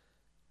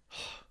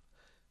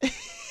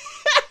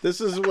 This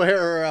is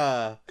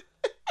where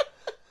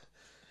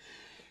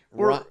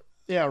Ronda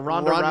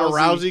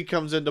Rousey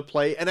comes into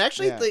play, and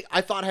actually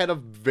I thought had a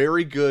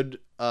very good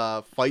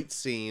fight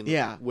scene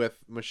with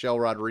Michelle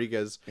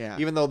Rodriguez. Yeah.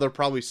 Even though they're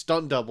probably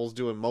stunt doubles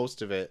doing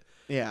most of it.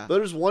 Yeah.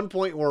 There's one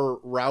point where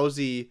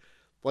Rousey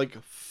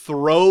like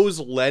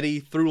throws Letty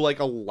through like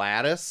a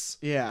lattice.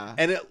 Yeah.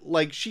 And it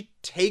like she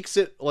takes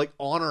it like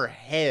on her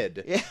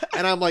head. Yeah.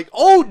 And I'm like,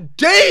 oh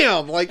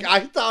damn! Like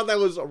I thought that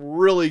was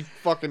really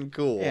fucking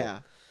cool. Yeah.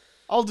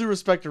 All due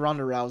respect to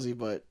Ronda Rousey,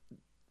 but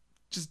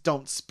just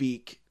don't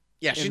speak.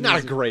 Yeah, she's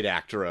not a great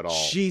actor at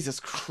all.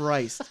 Jesus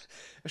Christ.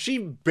 She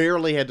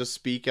barely had to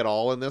speak at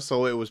all in this,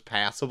 so it was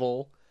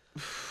passable.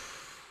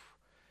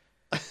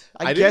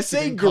 I didn't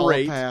say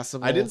great. I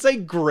didn't say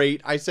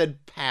great. I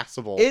said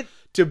passable.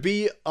 To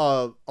be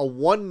a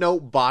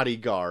one-note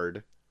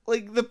bodyguard.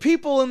 Like, the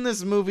people in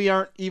this movie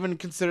aren't even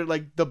considered,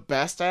 like, the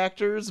best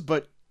actors,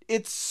 but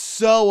it's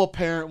so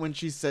apparent when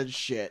she says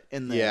shit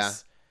in this. Yeah.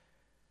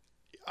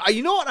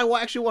 You know what?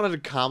 I actually wanted to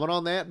comment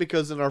on that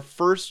because in our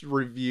first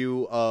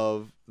review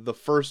of the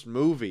first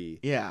movie,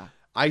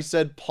 I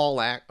said Paul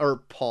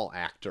Walker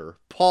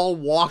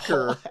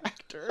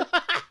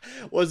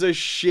was a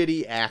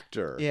shitty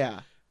actor. Yeah.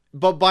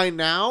 But by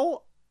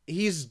now,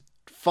 he's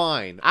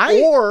fine.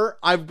 Or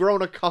I've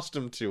grown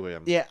accustomed to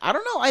him. Yeah, I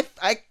don't know.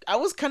 I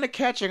was kind of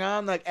catching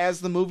on, like, as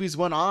the movies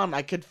went on.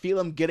 I could feel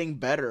him getting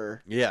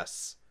better.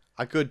 Yes,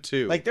 I could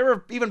too. Like, there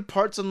were even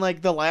parts in,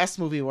 like, the last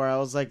movie where I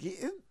was like,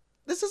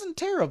 this isn't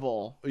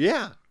terrible.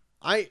 Yeah.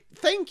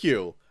 Thank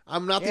you.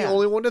 I'm not the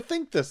only one to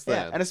think this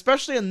then. Yeah, and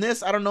especially in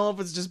this, I don't know if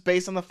it's just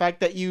based on the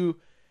fact that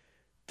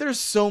there's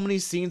so many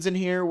scenes in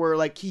here where,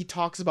 like, he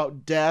talks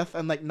about death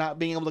and, like, not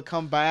being able to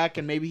come back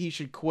and maybe he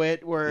should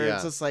quit, where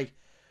it's just like,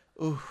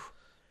 ooh.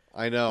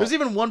 I know. There's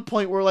even one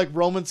point where, like,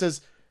 Roman says,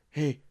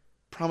 hey,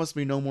 promise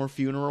me no more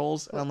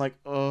funerals. And I'm like,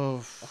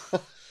 oh.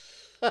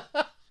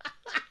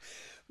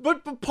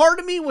 But part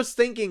of me was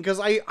thinking, because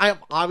I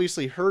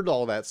obviously heard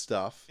all that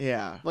stuff.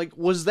 Yeah. Like,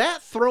 was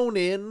that thrown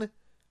in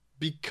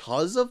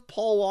because of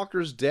Paul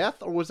Walker's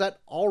death, or was that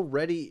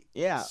already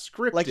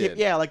scripted?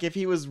 Like if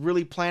he was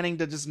really planning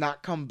to just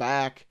not come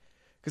back.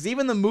 Because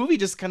even the movie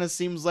just kind of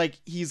seems like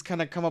he's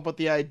kind of come up with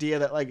the idea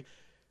that, like,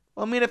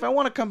 well, I mean, if I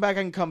want to come back,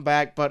 I can come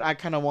back, but I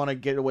kind of want to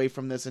get away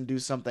from this and do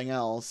something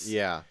else.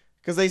 Yeah.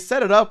 Because they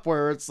set it up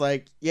where it's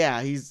like,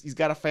 yeah, he's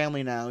got a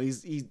family now.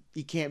 He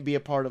can't be a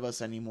part of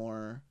us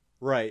anymore.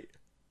 Right.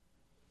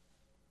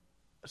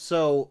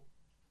 So,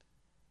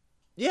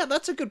 yeah,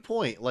 that's a good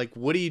point. Like,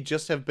 would he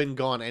just have been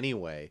gone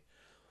anyway?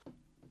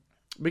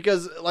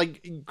 Because,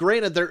 like,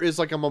 granted, there is,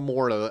 like, a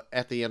memorial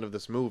at the end of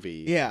this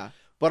movie. Yeah.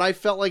 But I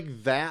felt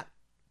like that,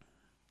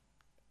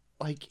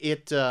 like,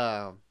 it,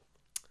 what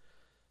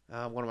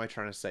am I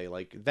trying to say?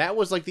 Like, that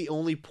was, like, the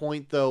only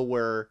point, though,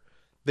 where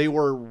they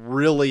were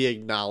really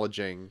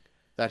acknowledging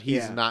that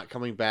he's not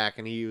coming back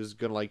and he was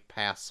gonna, like,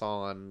 pass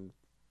on,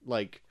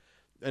 like,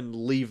 and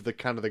leave the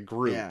kind of the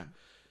group. Yeah.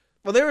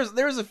 Well, there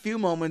was a few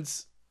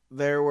moments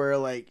there where,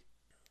 like,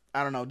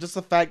 I don't know, just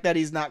the fact that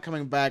he's not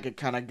coming back, it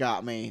kind of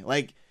got me.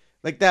 Like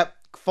that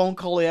phone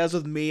call he has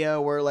with Mia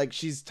where, like,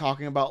 she's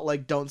talking about,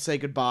 like, don't say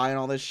goodbye and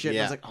all this shit.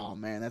 Yeah. And I was like, oh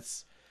man,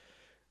 that's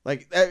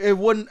like, it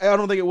wouldn't. I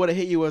don't think it would have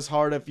hit you as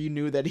hard if you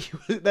knew that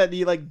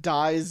he like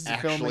dies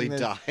Actually filming this.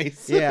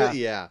 dies. Yeah.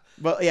 Yeah.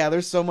 But yeah,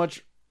 there's so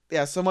much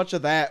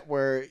of that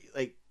where,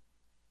 like,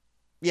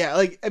 yeah,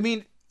 like, I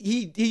mean,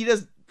 he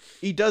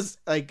does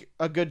like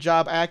a good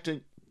job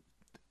acting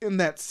in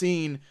that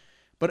scene,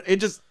 but it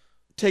just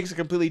takes a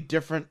completely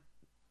different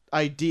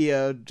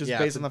idea just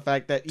based on the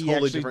fact that he totally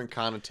actually, different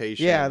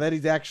connotation. Yeah, that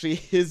he's actually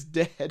is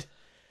dead.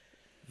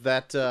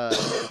 That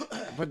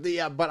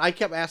but I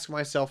kept asking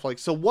myself, like,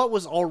 so what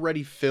was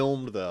already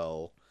filmed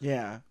though?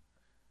 Yeah.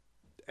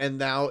 And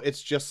now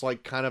it's just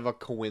like kind of a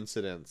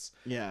coincidence.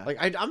 Yeah. Like,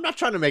 I'm not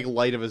trying to make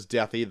light of his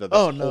death either.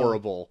 That's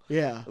horrible.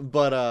 Yeah.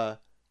 But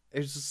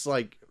it's just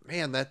like,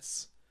 man,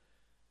 that's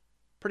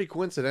pretty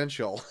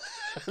coincidental.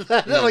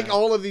 Like,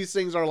 all of these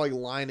things are like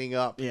lining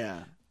up.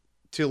 Yeah.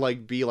 To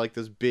like be like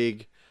this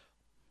big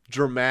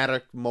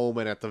dramatic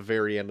moment at the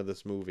very end of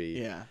this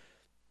movie. Yeah.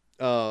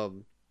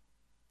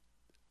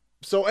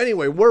 So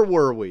anyway, where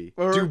were we?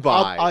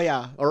 Dubai. Oh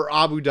yeah. Or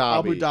Abu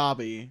Dhabi.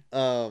 Abu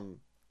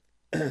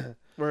Dhabi.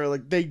 Where,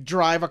 like, they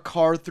drive a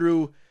car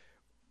through.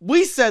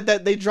 We said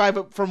that they drive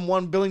it from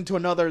one building to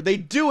another. They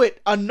do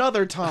it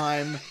another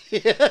time.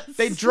 Yes.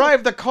 They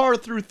drive the car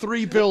through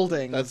 3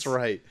 buildings. That's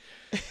right.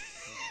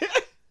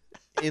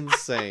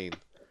 Insane.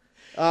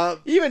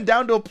 Even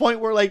down to a point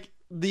where, like,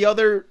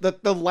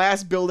 the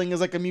last building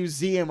is like a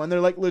museum, and they're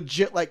like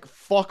legit like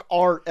fuck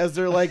art as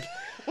they're like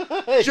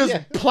just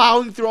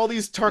plowing through all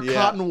these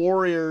Tarkatan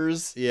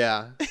warriors.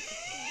 Yeah.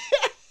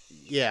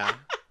 Yeah.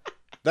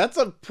 That's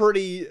a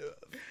pretty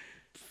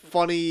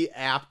funny,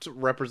 apt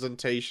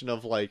representation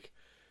of, like,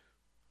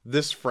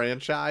 this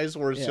franchise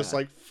where it's just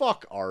like,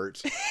 fuck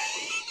art.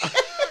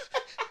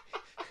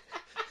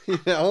 You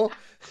know?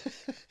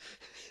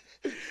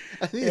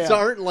 These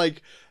aren't,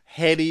 like,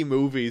 heady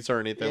movies or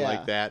anything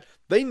like that.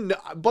 They know,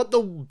 but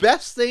the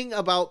best thing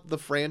about the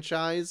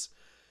franchise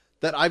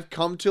that I've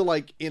come to,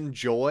 like,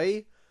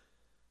 enjoy,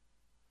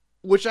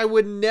 which I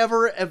would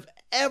never have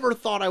ever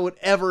thought I would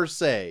ever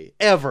say,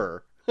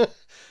 ever,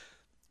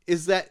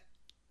 is that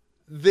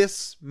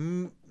this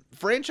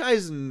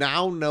franchise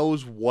now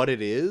knows what it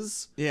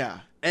is. Yeah.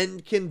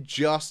 And can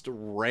just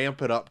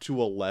ramp it up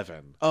to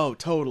 11. Oh,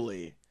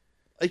 totally.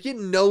 Like, it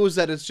knows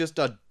that it's just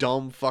a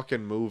dumb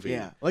fucking movie.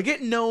 Yeah. Like,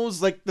 it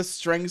knows, like, the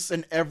strengths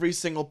in every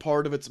single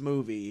part of its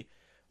movie.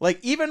 Like,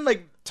 even,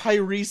 like,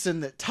 Tyrese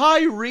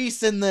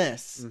in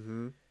this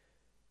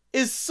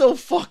is so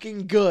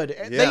fucking good.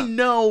 Yeah. They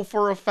know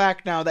for a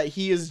fact now that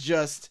he is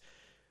just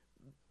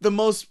the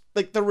most,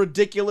 like, the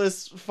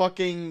ridiculous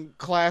fucking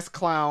class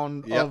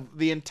clown of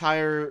the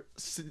entire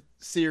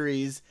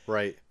series.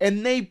 Right.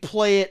 And they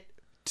play it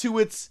to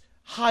its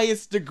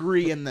highest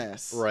degree in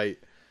this. Right.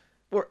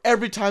 Where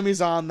every time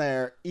he's on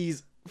there,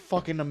 he's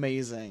fucking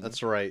amazing.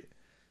 That's right.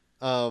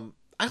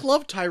 I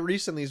love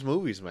Tyrese in these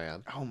movies,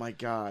 man. Oh my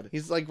god.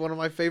 He's like one of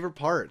my favorite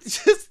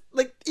parts. Just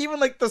like, even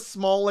like the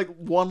small like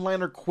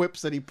one-liner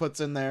quips that he puts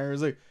in there.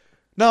 He's like,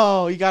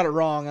 no, you got it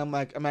wrong.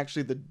 I'm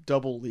actually the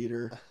double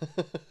leader.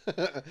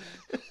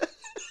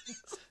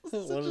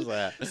 What is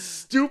that?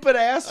 Stupid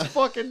ass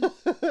fucking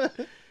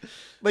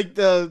like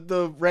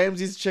the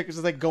Ramses chick is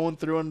just like going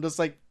through and just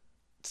like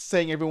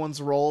saying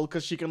everyone's role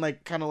because she can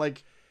like kind of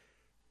like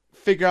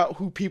figure out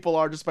who people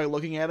are just by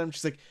looking at them.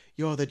 She's like,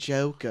 you're the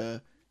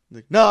Joker. I'm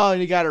like, no,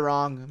 you got it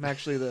wrong. I'm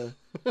actually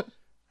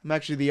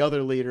the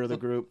other leader of the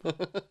group.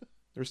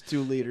 There's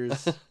 2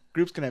 leaders.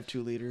 Groups can have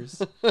 2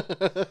 leaders.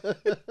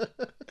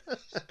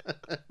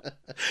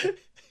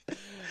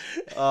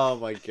 Oh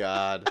my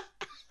god.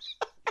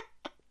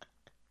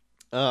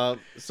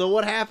 So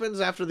what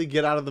happens after they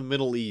get out of the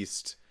Middle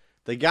East?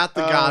 They got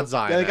the God's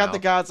Eye. Yeah, they got now. the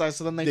God's Eye.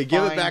 So then they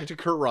give it back to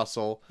Kurt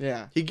Russell.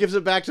 Yeah. He gives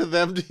it back to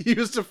them to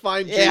use to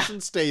find Jason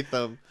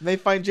Statham. And they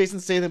find Jason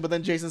Statham, but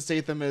then Jason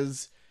Statham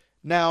is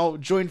now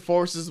joined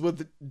forces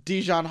with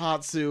Dijon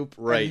Hot Soup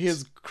Right. and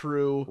his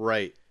crew,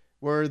 Right.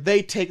 where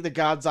they take the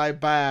God's Eye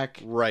back,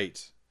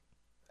 Right.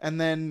 and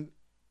then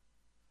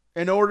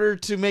in order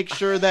to make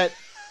sure that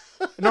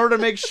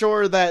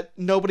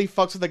nobody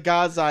fucks with the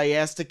God's Eye, he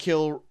has to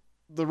kill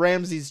the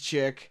Ramses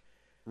chick.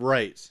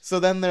 Right. So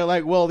then they're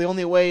like, well, the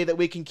only way that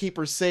we can keep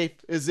her safe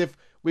is if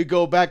we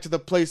go back to the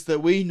place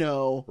that we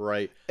know,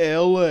 Right.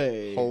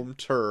 L.A. Home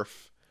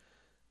turf.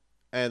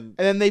 And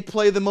And then they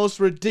play the most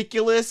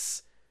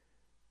ridiculous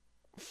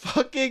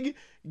fucking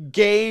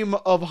game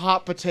of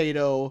hot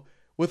potato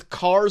with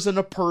cars and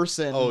a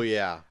person oh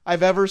yeah.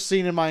 I've ever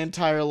seen in my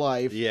entire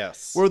life.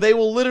 Yes. Where they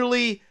will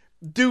literally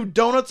do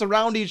donuts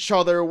around each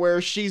other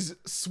where she's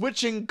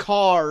switching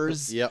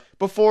cars Yep.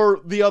 before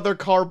the other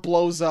car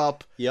blows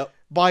up Yep.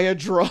 by a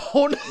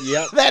drone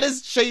Yep. that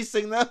is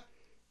chasing them.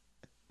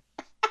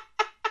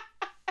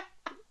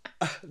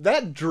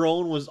 That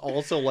drone was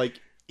also like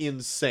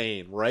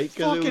insane, right?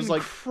 Because it was Fucking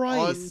like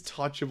Christ.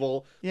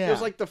 untouchable. Yeah. It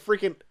was like the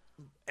freaking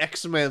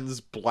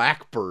X-Men's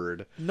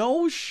Blackbird.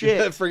 No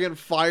shit. Freaking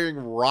firing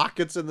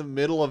rockets in the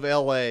middle of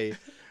LA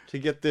to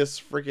get this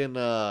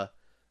freaking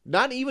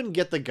not even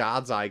get the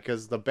God's Eye,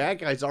 because the bad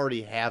guys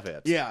already have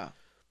it. Yeah.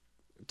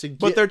 To get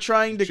But they're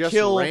trying to just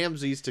kill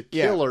Ramses to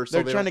kill her. So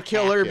they're they trying to don't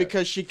kill hack her it.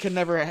 because she can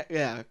never.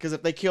 Because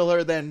if they kill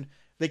her, then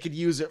they could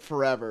use it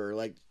forever.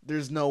 Like,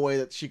 there's no way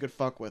that she could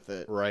fuck with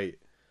it. Right.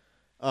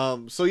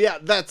 So yeah,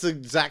 that's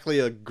exactly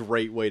a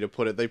great way to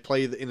put it. They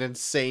play an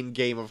insane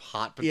game of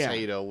hot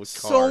potato with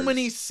cars. So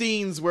many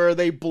scenes where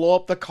they blow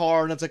up the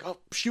car and it's like, oh,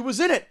 she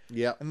was in it.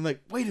 Yep. And I'm like,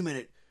 wait a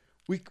minute,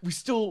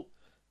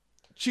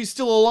 she's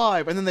still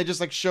alive. And then they just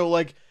like show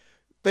like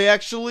they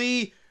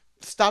actually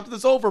stopped at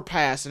this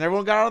overpass and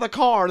everyone got out of the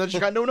car and then she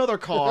got into another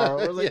car.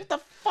 I was like, Yeah. what the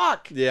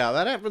fuck? Yeah,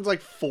 that happens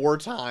like 4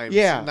 times.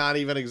 Yeah. Not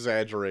even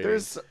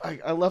exaggerating.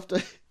 I left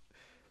I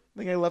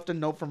think I left a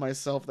note for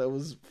myself that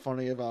was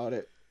funny about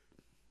it.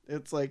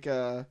 It's like,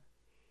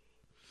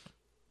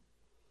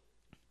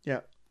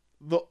 yeah,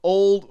 the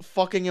old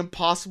fucking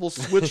impossible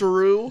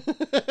switcheroo.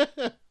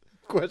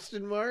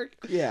 Question mark?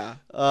 Yeah.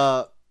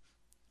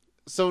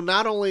 So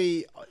not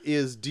only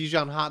is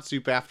Dijon Hot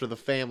Soup after the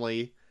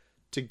family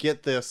to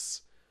get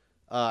this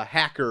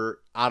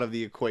hacker out of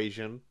the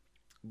equation,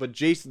 but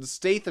Jason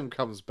Statham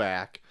comes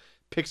back,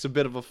 picks a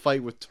bit of a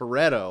fight with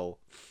Toretto.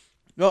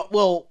 No,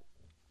 well,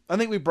 I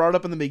think we brought it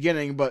up in the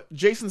beginning, but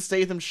Jason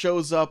Statham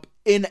shows up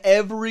in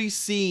every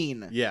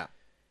scene. Yeah.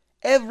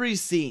 Every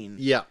scene.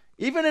 Yeah.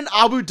 Even in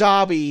Abu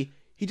Dhabi,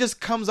 he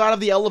just comes out of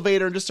the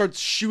elevator and just starts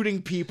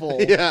shooting people.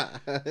 Yeah.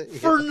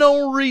 For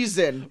no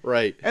reason.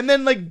 Right. And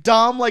then, like,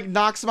 Dom, like,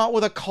 knocks him out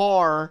with a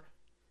car.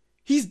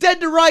 He's dead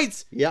to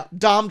rights. Yep.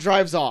 Dom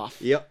drives off.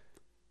 Yep.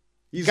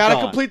 He's Gotta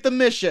gone. complete the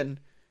mission.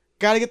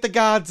 Gotta get the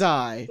God's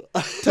Eye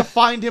to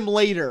find him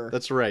later.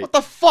 That's right. What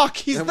the fuck?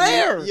 He's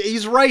there. Yeah,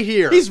 he's right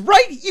here. He's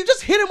right. You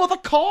just hit him with a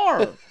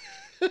car.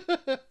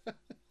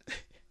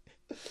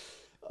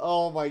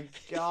 Oh my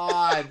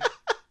god.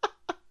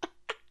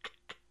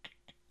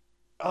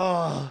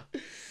 Oh.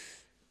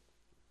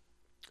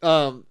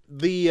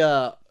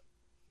 The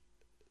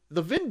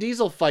Vin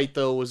Diesel fight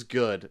though was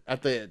good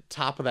at the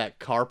top of that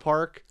car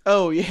park.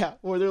 Oh yeah,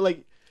 where they're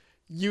like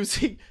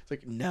using. It's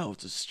like now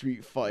it's a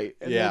street fight.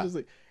 And Yeah. they're just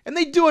like, and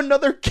they do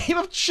another game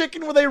of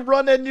chicken where they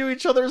run into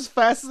each other as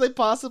fast as they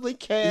possibly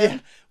can. Yeah,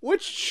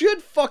 which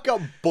should fuck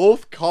up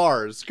both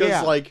cars because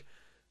Yeah. like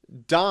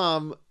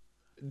Dom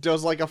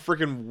does like a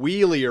freaking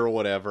wheelie or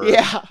whatever.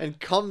 Yeah. and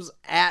comes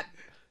at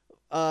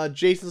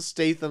Jason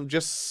Statham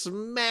just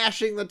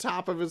smashing the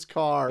top of his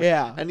car.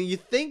 Yeah. and you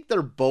think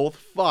they're both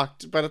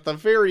fucked, but at the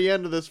very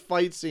end of this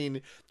fight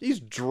scene, he's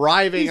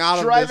driving out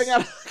of this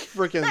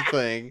freaking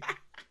thing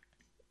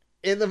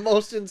in the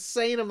most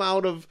insane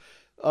amount of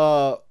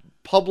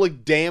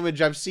public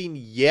damage I've seen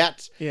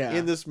yet Yeah.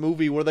 in this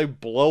movie, where they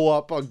blow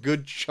up a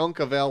good chunk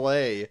of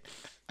LA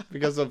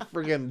because of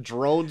freaking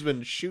drones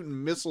been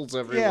shooting missiles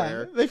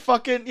everywhere. Yeah, they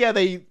fucking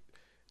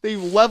they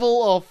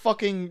level a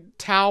fucking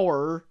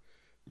tower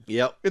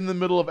Yep. in the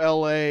middle of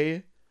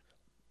LA.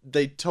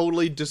 They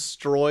totally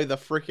destroy the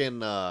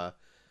freaking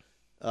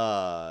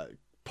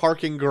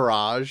parking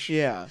garage.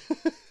 Yeah.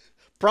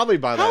 Probably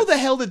by that. How the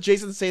hell did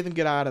Jason Statham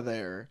get out of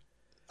there?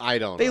 I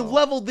don't They know.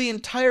 leveled the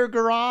entire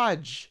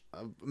garage.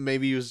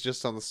 Maybe he was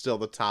just on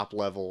the top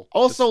level.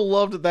 Also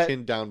loved just that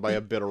pinned down by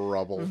a bit of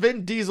rubble.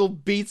 Vin Diesel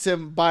beats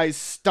him by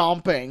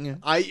stomping.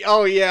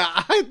 Oh yeah,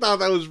 I thought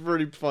that was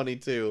pretty funny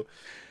too.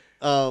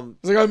 It's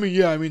like, I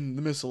mean,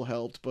 the missile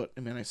helped, but I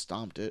mean, I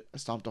stomped it. I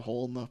stomped a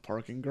hole in the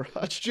parking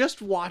garage.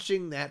 Just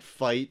watching that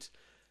fight,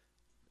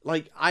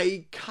 like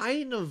I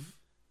kind of.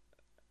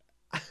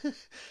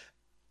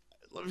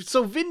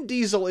 So Vin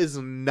Diesel is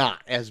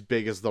not as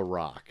big as The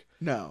Rock,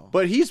 No.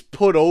 but he's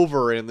put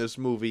over in this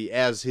movie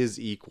as his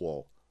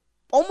equal.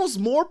 Almost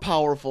more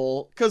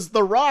powerful, because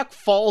The Rock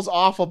falls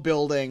off a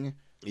building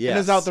and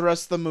is out the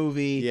rest of the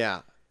movie.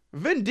 Yeah.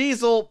 Vin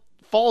Diesel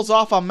falls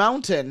off a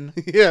mountain,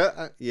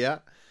 yeah.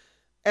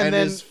 and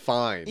then is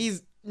fine.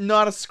 he's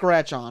not a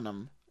scratch on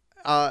him.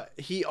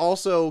 He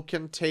also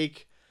can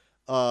take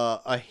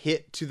a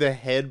hit to the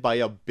head by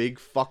a big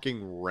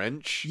fucking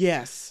wrench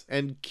Yes.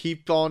 and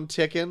keep on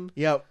ticking.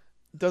 Yep.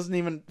 Doesn't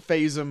even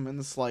phase him in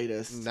the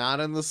slightest. Not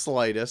in the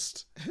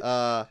slightest.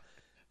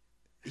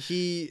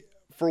 He,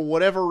 for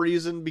whatever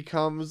reason,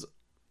 becomes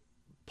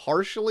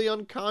partially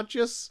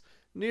unconscious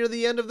near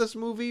the end of this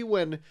movie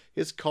when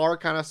his car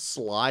kind of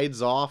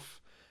slides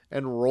off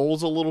and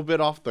rolls a little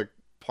bit off the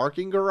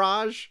parking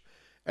garage,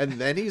 and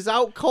then he's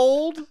out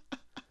cold.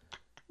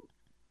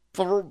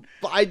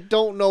 I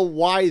don't know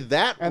why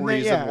that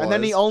reason was. And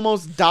then he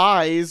almost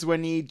dies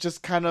when he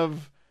just kind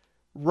of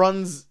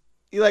runs.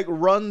 He like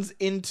runs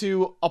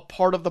into a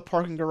part of the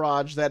parking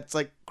garage that's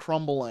like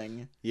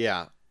crumbling.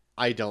 Yeah,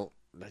 I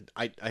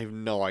have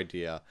no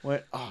idea.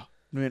 What? Oh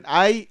man,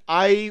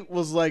 I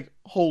was like,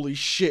 holy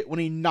shit, when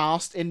he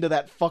nosed into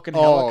that fucking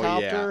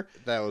helicopter.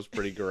 Yeah, that was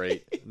pretty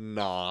great.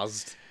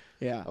 Nosed.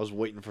 Yeah. I was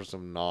waiting for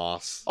some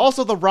nos.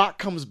 Also, The Rock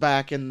comes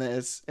back in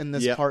this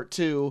Yep. part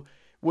too,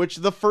 which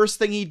the first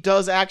thing he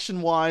does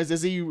action wise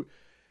is he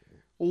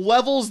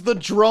levels the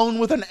drone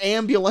with an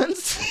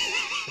ambulance.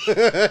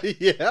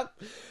 Yep.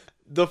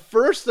 The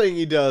first thing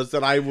he does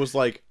that I was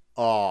like,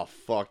 oh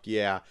fuck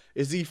yeah,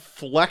 is he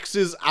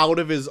flexes out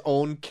of his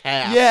own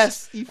cast.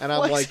 Yes, and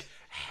I'm like,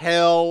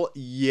 hell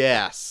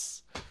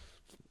yes.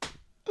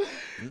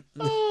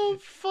 Oh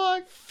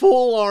fuck.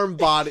 Full arm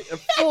body,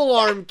 full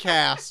arm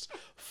cast,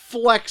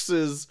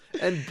 flexes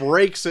and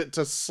breaks it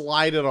to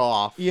slide it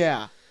off.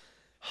 Yeah.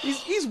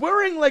 He's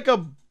wearing like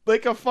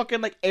a fucking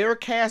like air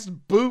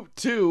cast boot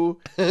too.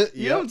 You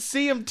Yep. don't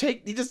see him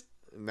take. He just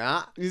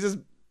Nah.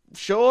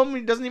 show him.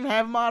 He doesn't even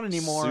have him on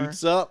anymore.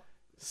 Suits up.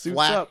 Suits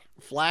flak, up.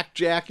 Flak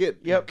jacket.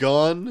 Yep.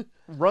 Gun.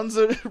 Runs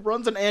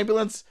an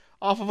ambulance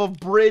off of a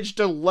bridge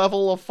to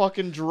level a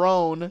fucking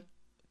drone.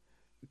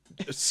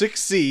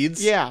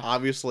 Succeeds. Yeah.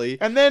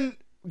 Obviously. And then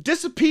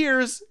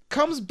disappears,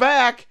 comes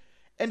back,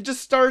 and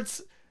just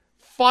starts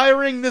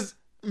firing this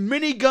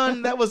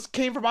minigun that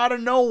came from out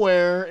of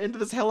nowhere into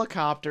this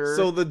helicopter.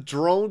 So the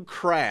drone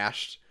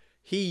crashed.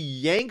 He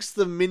yanks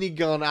the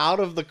minigun out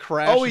of the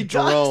crashed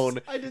drone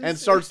and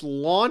starts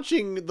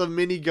launching the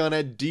minigun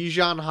at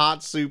Dijon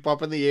hot soup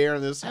up in the air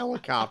in this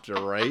helicopter,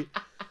 right?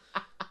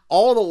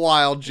 All the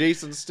while,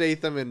 Jason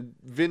Statham and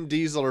Vin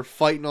Diesel are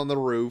fighting on the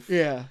roof.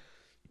 Yeah.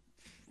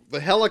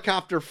 The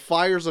helicopter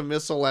fires a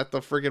missile at the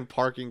friggin'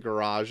 parking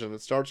garage and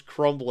it starts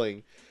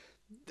crumbling.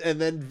 And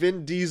then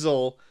Vin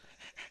Diesel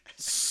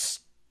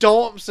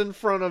stomps in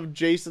front of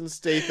Jason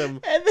Statham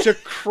to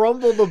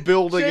crumble the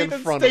building in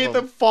front of him.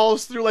 Statham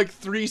falls through like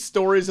 3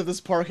 stories of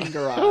this parking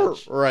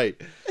garage. Right.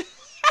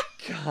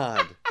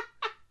 God.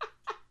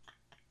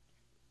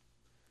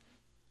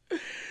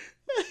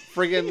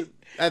 Friggin',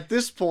 at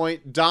this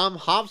point, Dom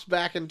hops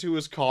back into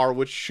his car,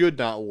 which should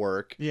not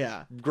work.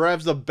 Yeah.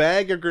 Grabs a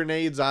bag of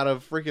grenades out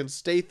of friggin'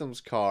 Statham's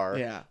car.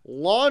 Yeah.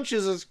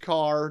 Launches his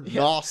car,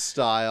 Nos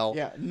style.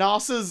 Yeah.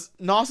 Nosses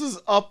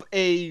up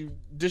a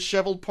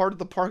disheveled part of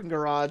the parking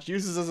garage,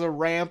 uses as a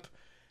ramp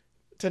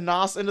to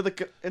nos into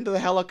the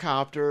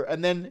helicopter,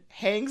 and then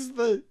hangs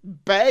the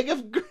bag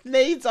of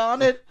grenades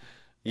on it.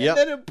 Yep.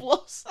 And then it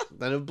blows up.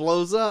 Then it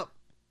blows up.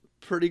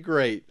 Pretty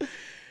great.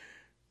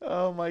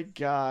 Oh my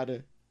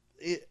god.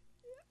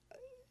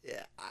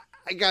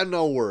 I got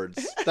no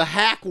words. The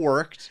hack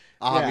worked,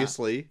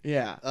 obviously.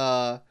 Yeah.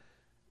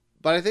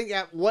 But I think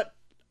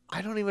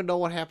I don't even know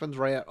what happens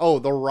right at. Oh,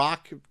 The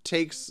Rock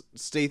takes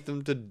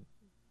Statham to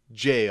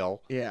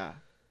jail. Yeah.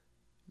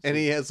 And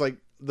he has like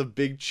the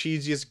big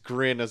cheesiest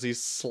grin as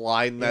he's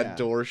sliding that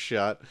door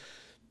shut.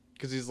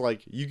 Because he's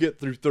like, you get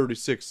through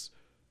 36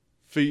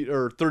 feet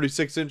or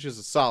 36 inches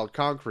of solid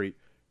concrete,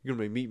 you're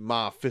going to be meeting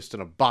my fist in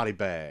a body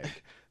bag.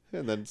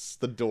 And then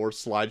the door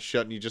slides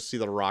shut and you just see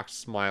The Rock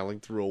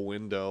smiling through a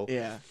window.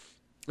 Yeah.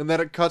 And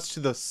then it cuts to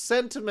the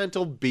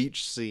sentimental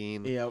beach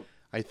scene. Yep.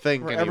 I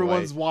think, Where anyway.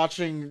 everyone's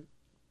watching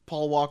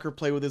Paul Walker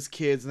play with his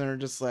kids, and they're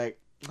just like,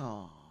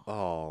 oh.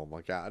 Oh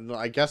my god. No,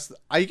 I guess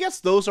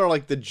those are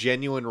like the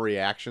genuine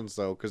reactions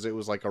though, because it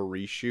was like a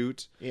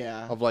reshoot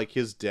Yeah. of like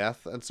his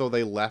death, and so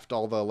they left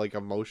all the like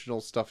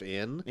emotional stuff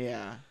in.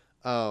 Yeah.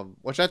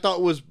 Which I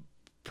thought was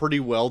pretty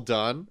well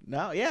done.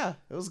 No, yeah,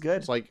 it was good.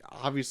 It's like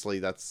obviously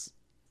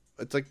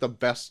it's like the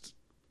best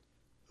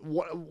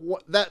what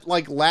that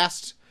like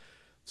last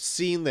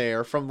scene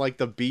there from like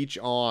the beach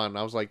on,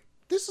 I was like,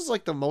 this is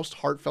like the most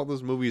heartfelt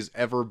this movie has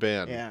ever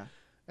been. Yeah.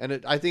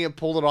 And I think it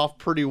pulled it off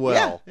pretty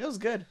well. Yeah, it was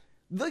good.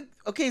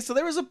 Okay, so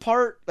there was a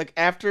part like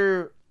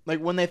after like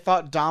when they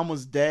thought Dom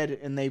was dead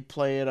and they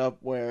play it up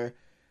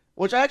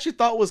which I actually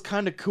thought was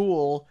kind of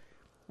cool,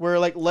 where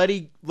like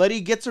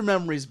Letty gets her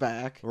memories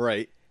back.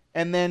 Right.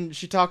 And then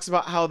she talks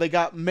about how they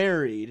got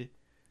married.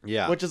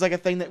 Yeah. Which is like a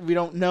thing that we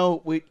don't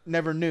know, we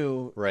never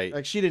knew. Right.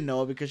 Like she didn't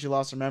know it because she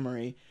lost her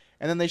memory.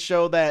 And then they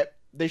show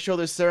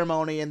their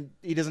ceremony and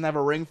he doesn't have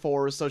a ring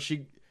for her, so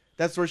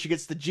that's where she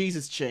gets the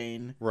Jesus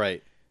chain.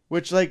 Right.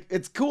 Which like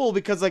it's cool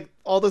because like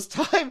all this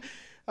time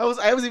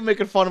I was even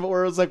making fun of it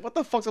where it was like, what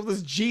the fuck's up with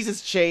this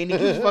Jesus chain? He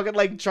keeps fucking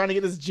like trying to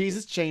get this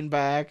Jesus chain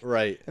back.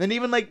 Right. And then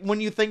even like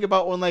when you think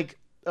about when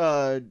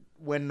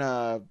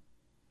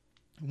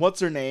what's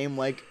her name?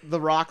 Like The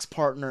Rock's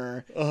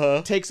partner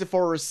takes it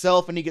for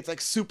herself and he gets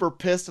like super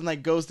pissed and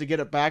like goes to get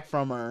it back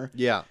from her.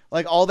 Yeah.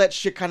 Like all that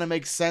shit kind of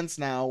makes sense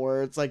now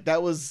where it's like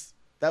that was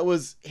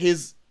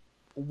his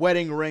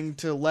wedding ring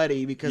to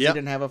Letty because he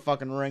didn't have a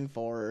fucking ring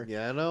for her.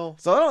 Yeah, I know.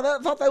 So I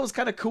thought that was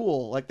kind of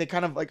cool. Like they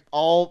kind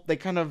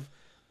of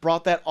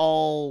brought that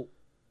all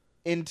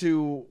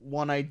into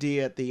one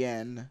idea at the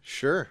end.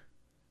 Sure.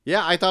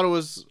 Yeah, I thought it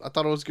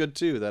was good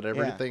too that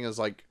everything is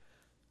like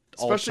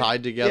all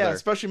tied together. Yeah,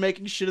 especially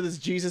making shit of this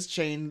Jesus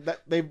chain that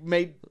they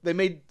made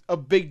a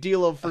big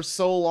deal of for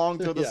so long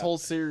through this whole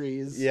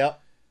series. Yep.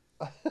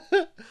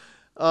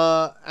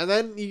 And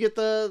then you get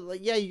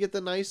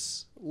the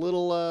nice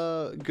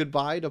little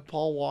goodbye to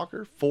Paul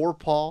Walker for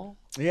Paul.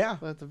 Yeah.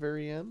 At the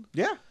very end.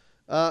 Yeah.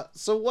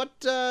 So what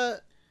are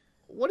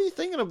you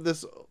thinking of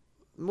this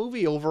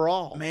movie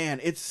overall? Man,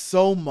 it's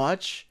so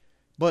much,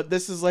 but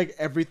this is like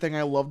everything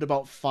I loved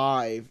about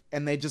 5,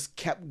 and they just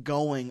kept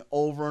going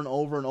over and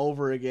over and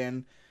over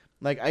again.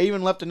 Like I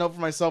even left a note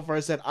for myself where I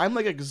said I'm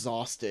like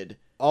exhausted.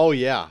 Oh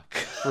yeah,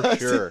 for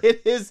sure.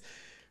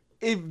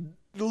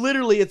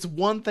 Literally it's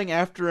one thing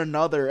after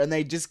another, and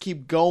they just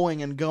keep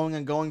going and going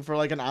and going for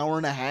like an hour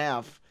and a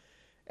half,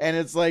 and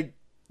it's like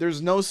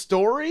there's no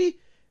story,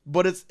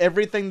 but it's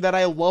everything that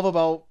I love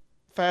about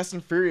Fast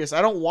and Furious.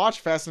 I don't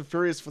watch Fast and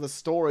Furious for the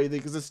story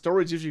because the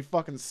story's usually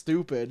fucking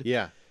stupid.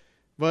 Yeah.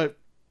 But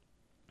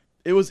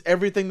it was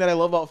everything that I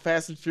love about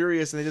Fast and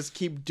Furious, and they just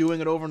keep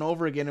doing it over and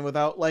over again, and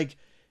without like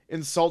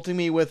insulting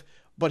me with,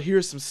 but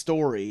here's some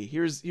story,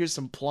 here's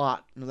some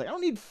plot. And I was like, I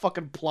don't need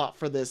fucking plot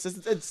for this.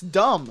 It's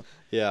dumb.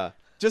 Yeah.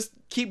 Just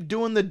keep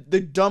doing the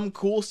dumb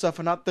cool stuff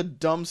and not the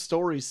dumb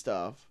story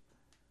stuff.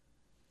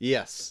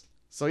 Yes.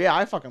 So yeah,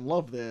 I fucking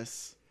love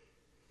this.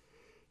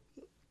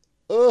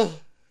 Ugh.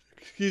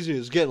 Excuse me,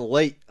 it's getting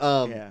late.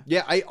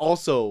 Yeah, I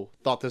also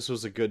thought this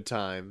was a good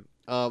time.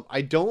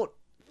 I don't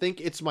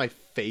think it's my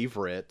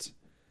favorite.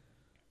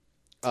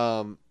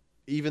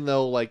 Even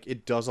though like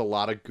it does a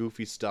lot of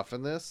goofy stuff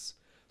in this,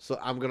 so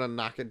I'm gonna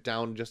knock it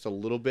down just a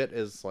little bit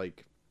as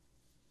like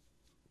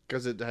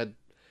because it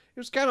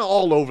was kind of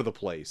all over the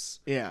place.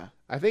 Yeah,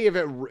 I think if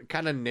it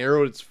kind of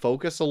narrowed its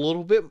focus a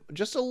little bit,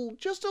 just a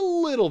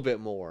little bit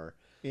more,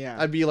 yeah,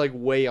 I'd be like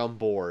way on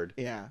board.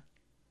 yeah.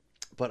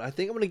 But I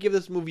think I'm gonna give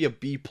this movie a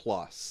B+.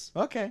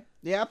 Okay,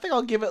 yeah, I think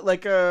I'll give it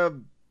like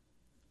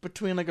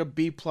between like a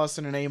B+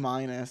 and an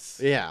A-.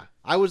 Yeah,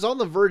 I was on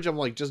the verge of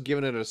like just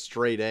giving it a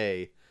straight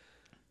A.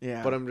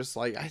 Yeah, But I'm just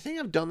like, I think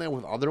I've done that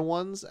with other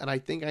ones, and I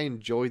think I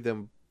enjoyed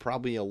them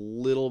probably a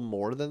little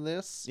more than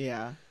this.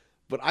 yeah,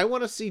 But I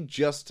want to see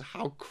just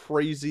how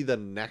crazy the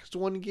next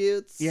one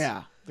gets.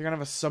 yeah. They're gonna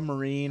have a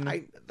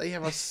submarine. They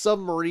have a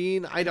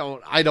submarine. I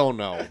don't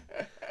know.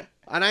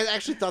 And I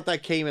actually thought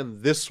that came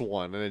in this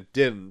one, and it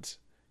didn't.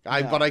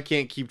 No. But I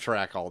can't keep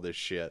track of all this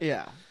shit.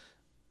 Yeah,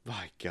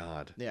 My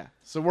God. yeah.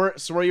 So where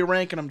are you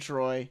ranking them,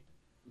 Troy?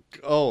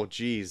 Oh,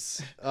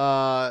 jeez.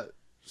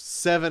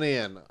 7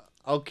 in.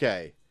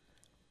 Okay.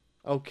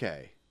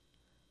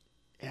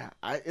 Yeah,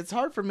 it's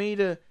hard for me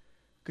to,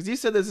 because you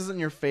said this isn't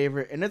your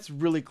favorite, and it's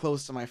really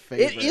close to my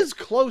favorite. It is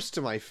close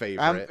to my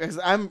favorite.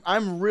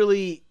 I'm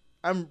really.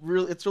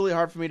 It's really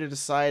hard for me to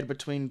decide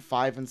between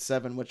 5 and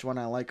 7 which one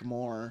I like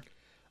more.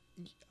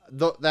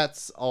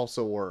 That's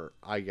also where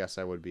I guess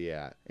I would be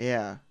at.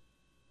 Yeah.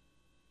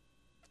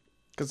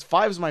 Because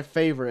 5's my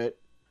favorite.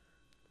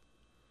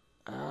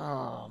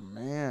 Oh,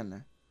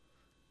 man.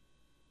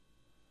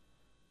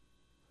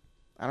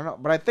 I don't know.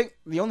 But I think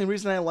the only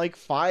reason I like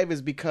 5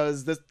 is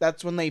because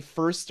that's when they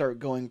first start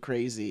going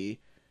crazy.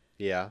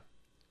 Yeah.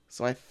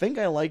 So I think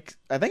I like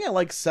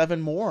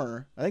 7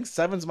 more. I think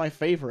 7's my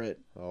favorite.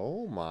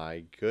 Oh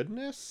my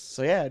goodness.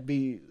 So yeah, it'd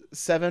be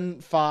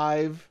 7,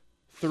 5,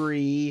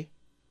 3,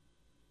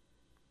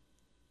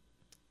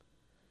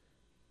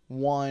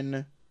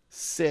 1,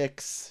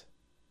 6.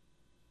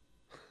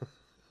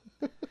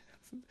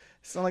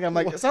 Sound like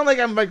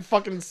I'm like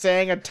fucking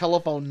saying a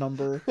telephone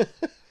number.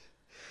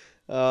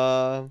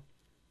 And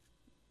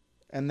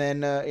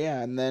then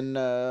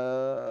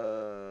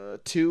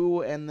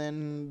 2 and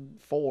then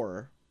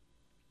 4.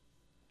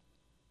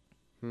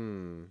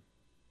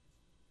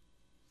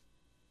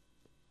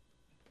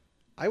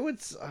 I would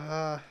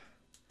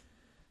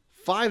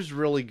 5's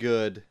really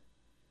good.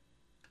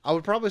 I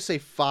would probably say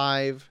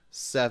 5,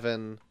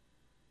 7,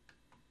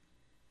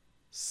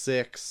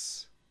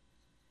 6.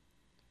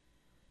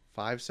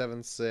 5,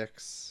 7,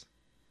 6.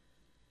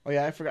 Oh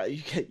yeah, I forgot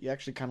you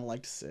actually kind of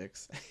liked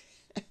 6.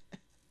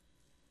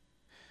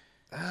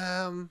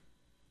 You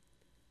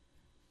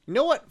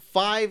know what?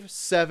 5,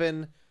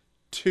 7,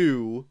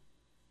 2,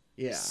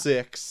 Yeah.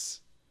 6.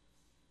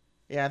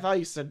 Yeah, I think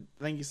you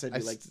said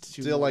you liked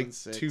 2 still more like than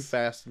 6. Too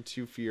Fast and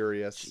Too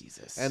Furious.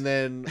 Jesus. And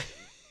then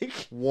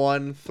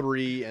 1,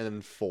 3, and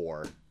then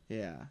 4.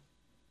 Yeah.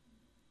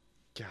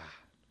 God.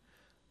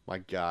 My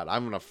God,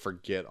 I'm gonna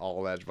forget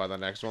all that by the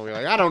next one. Be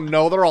like, I don't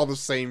know, they're all the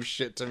same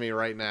shit to me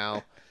right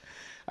now.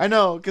 I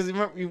know, because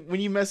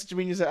when you messaged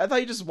me and you said, I thought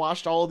you just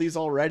watched all of these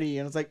already.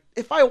 And it's like,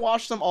 if I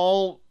watched them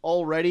all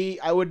already,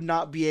 I would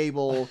not be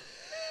able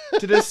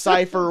to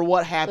decipher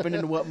what happened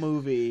in what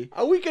movie.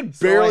 We could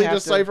So barely I have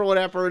decipher what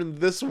happened in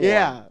this one.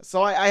 Yeah,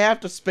 so I have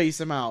to space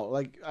them out.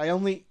 Like, I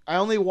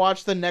only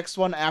watch the next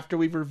one after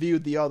we've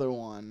reviewed the other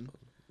one.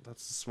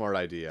 That's a smart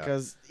idea.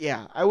 Because,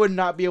 yeah, I would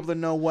not be able to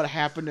know what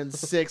happened in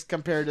 6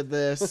 compared to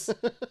this.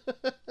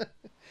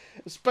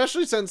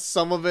 Especially since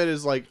some of it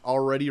is, like,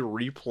 already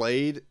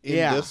replayed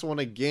in this one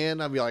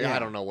again. I'd be like, Yeah. I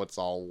don't know what's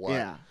all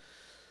what.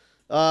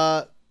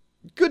 Yeah.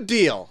 Good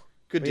deal.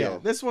 Good But deal. yeah,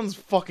 this one's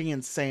fucking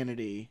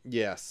insanity.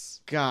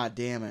 Yes. God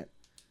damn it.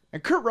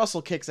 And Kurt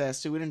Russell kicks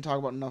ass, too. We didn't talk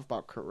about enough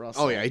about Kurt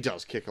Russell. Oh, yeah, he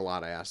does kick a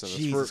lot of ass in this.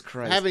 Jesus For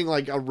Christ. having,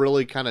 like, a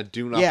really kind of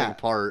do-nothing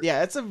part.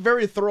 Yeah, it's a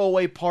very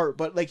throwaway part,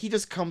 but, like, he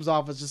just comes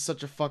off as just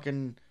such a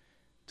fucking...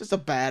 Just a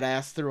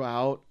badass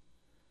throughout.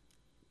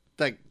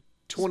 Like,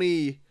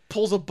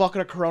 Pulls a bucket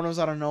of Coronas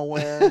out of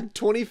nowhere.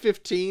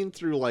 2015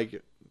 through,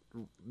 like,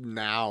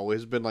 now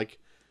has been, like,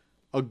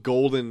 a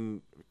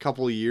golden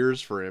couple of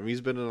years for him. He's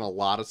been in a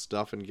lot of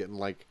stuff and getting,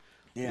 like,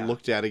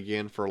 looked at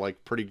again for,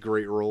 like, pretty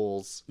great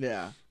roles.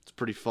 Yeah. It's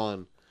pretty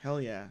fun.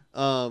 Hell yeah.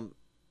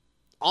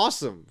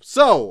 Awesome.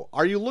 So,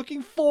 are you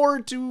looking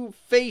forward to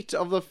Fate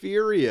of the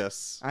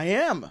Furious? I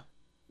am.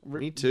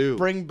 Me too.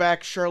 Bring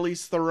back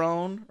Charlize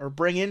Theron, or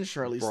bring in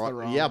Charlize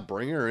Theron. Yeah,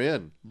 bring her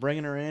in.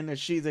 Bringing her in, and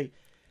she's like,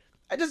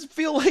 I just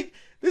feel like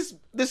this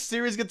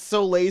series gets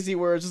so lazy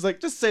where it's just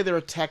like, just say they're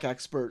a tech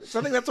expert. So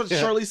I think that's what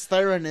Charlize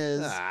Theron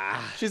is.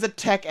 She's a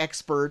tech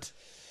expert.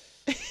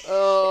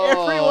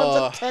 Everyone's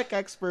a tech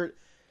expert.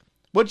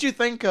 What'd you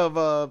think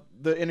of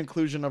the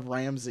inclusion of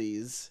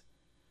Ramses?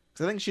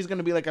 Because I think she's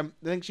gonna be like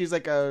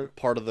a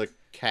Part of the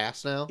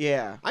cast now?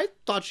 yeah. I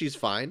thought she's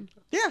fine.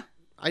 Yeah.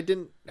 I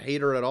didn't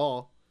hate her at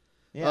all.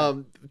 Yeah.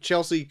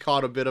 Chelsea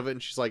caught a bit of it,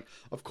 and she's like,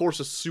 of course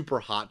a super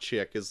hot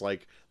chick is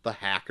like the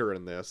hacker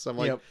in this. I'm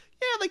like, Yep.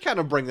 yeah, they kind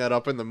of bring that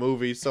up in the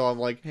movie, so I'm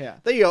like, Yeah.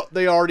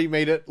 they already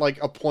made it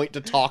like a point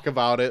to talk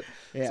about it.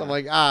 Yeah. So I'm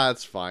like,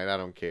 it's fine, I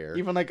don't care.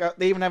 Even like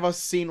they even have a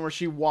scene where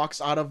she walks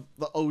out of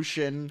the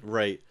ocean.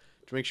 Right.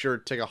 To make sure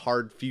to take a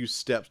hard few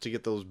steps to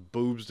get those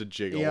boobs to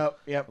jiggle. Yep.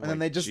 I'm And then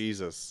they just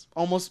Jesus.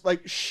 almost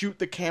like shoot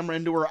the camera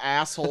into her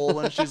asshole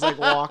when she's like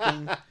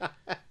walking.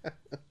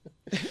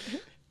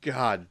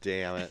 God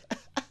damn it.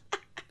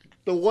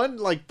 The one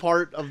like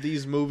part of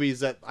these movies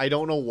that I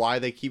don't know why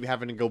they keep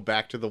having to go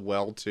back to the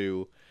well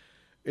to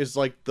is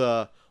like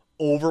the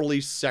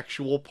overly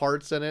sexual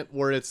parts in it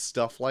where it's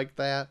stuff like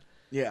that.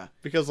 Yeah.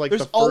 Because like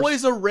There's the first...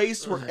 always a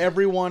race where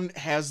everyone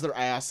has their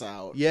ass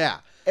out. Yeah.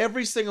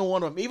 Every single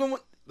one of them. Even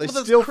with They with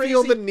as still crazy,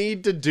 feel the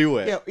need to do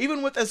it. Yeah,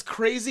 even with as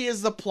crazy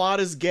as the plot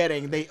is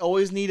getting, they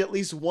always need at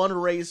least one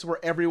race where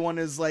everyone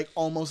is like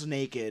almost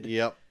naked.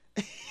 Yep.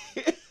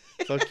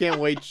 So I can't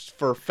wait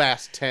for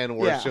Fast 10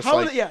 where it's just how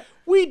are like, they-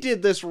 we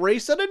did this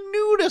race at a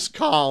nudist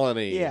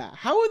colony. Yeah.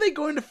 How are they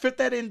going to fit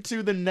that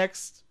into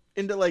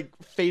like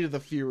Fate of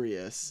the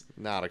Furious?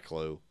 Not a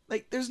clue.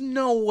 Like, there's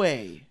no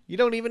way. You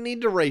don't even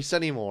need to race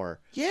anymore.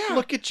 Yeah.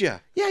 Look at you.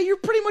 Yeah, you're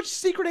pretty much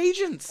secret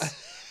agents.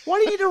 Why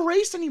do you need to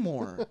race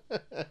anymore?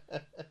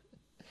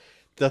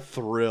 The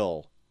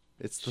thrill.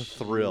 It's the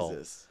thrill.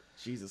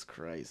 Jesus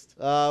Christ.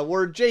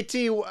 We're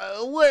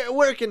JT.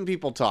 Where can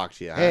people talk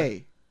to you? Huh?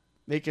 Hey,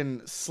 they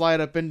can slide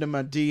up into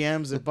my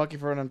DMs at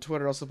BuckyFord on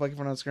Twitter, also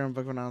BuckyFord on Instagram,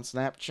 BuckyFord on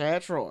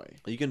Snapchat, Troy.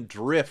 You can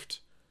drift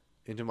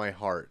into my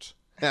heart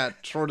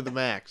at Troy to the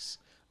Max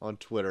on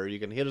Twitter. You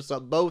can hit us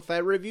up both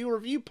at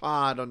Review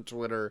Pod on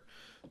Twitter,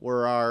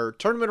 where our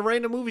tournament of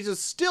random movies is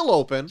still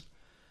open.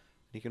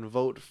 You can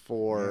vote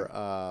for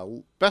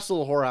Best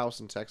Little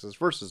Whorehouse in Texas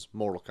versus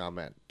Mortal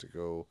Kombat to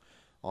go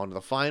on to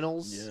the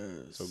finals.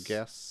 Yes. So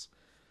guess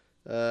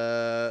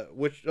to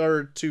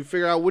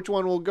figure out which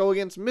one will go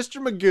against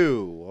Mr.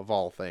 Magoo of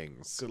all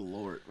things. Good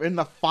lord. In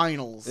the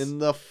finals. In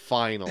the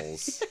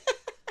finals.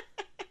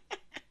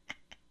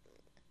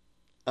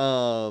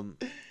 All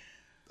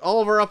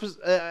of our eps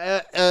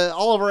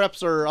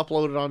are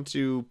uploaded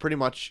onto pretty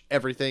much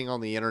everything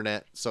on the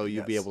internet, so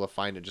you'll be able to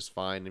find it just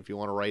fine. If you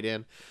want to write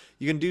in,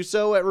 you can do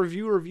so at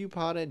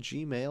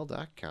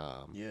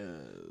reviewpod@gmail.com.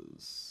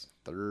 Yes.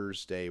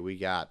 Thursday, we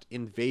got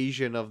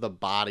Invasion of the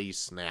Body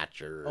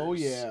Snatchers. Oh,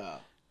 yeah.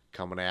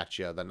 Coming at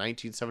you, the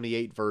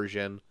 1978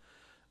 version.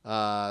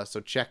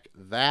 So check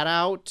that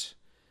out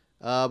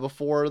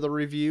before the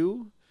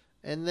review.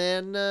 And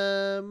then,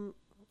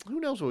 who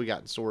knows what we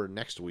got in store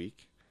next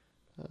week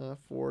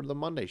for the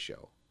Monday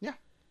show. Yeah.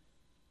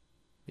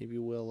 Maybe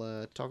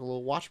we'll talk a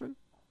little Watchmen.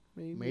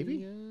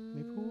 Maybe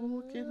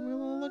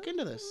we'll look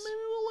into this. Maybe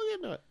we'll look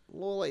into it.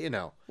 We'll let you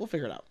know. We'll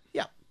figure it out.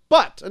 Yeah.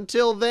 But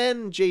until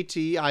then,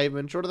 JT, I have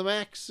been Short of the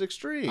Max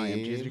Extreme. I am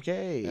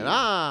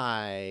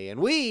G3K. And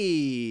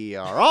we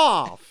are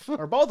off.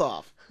 Or both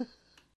off.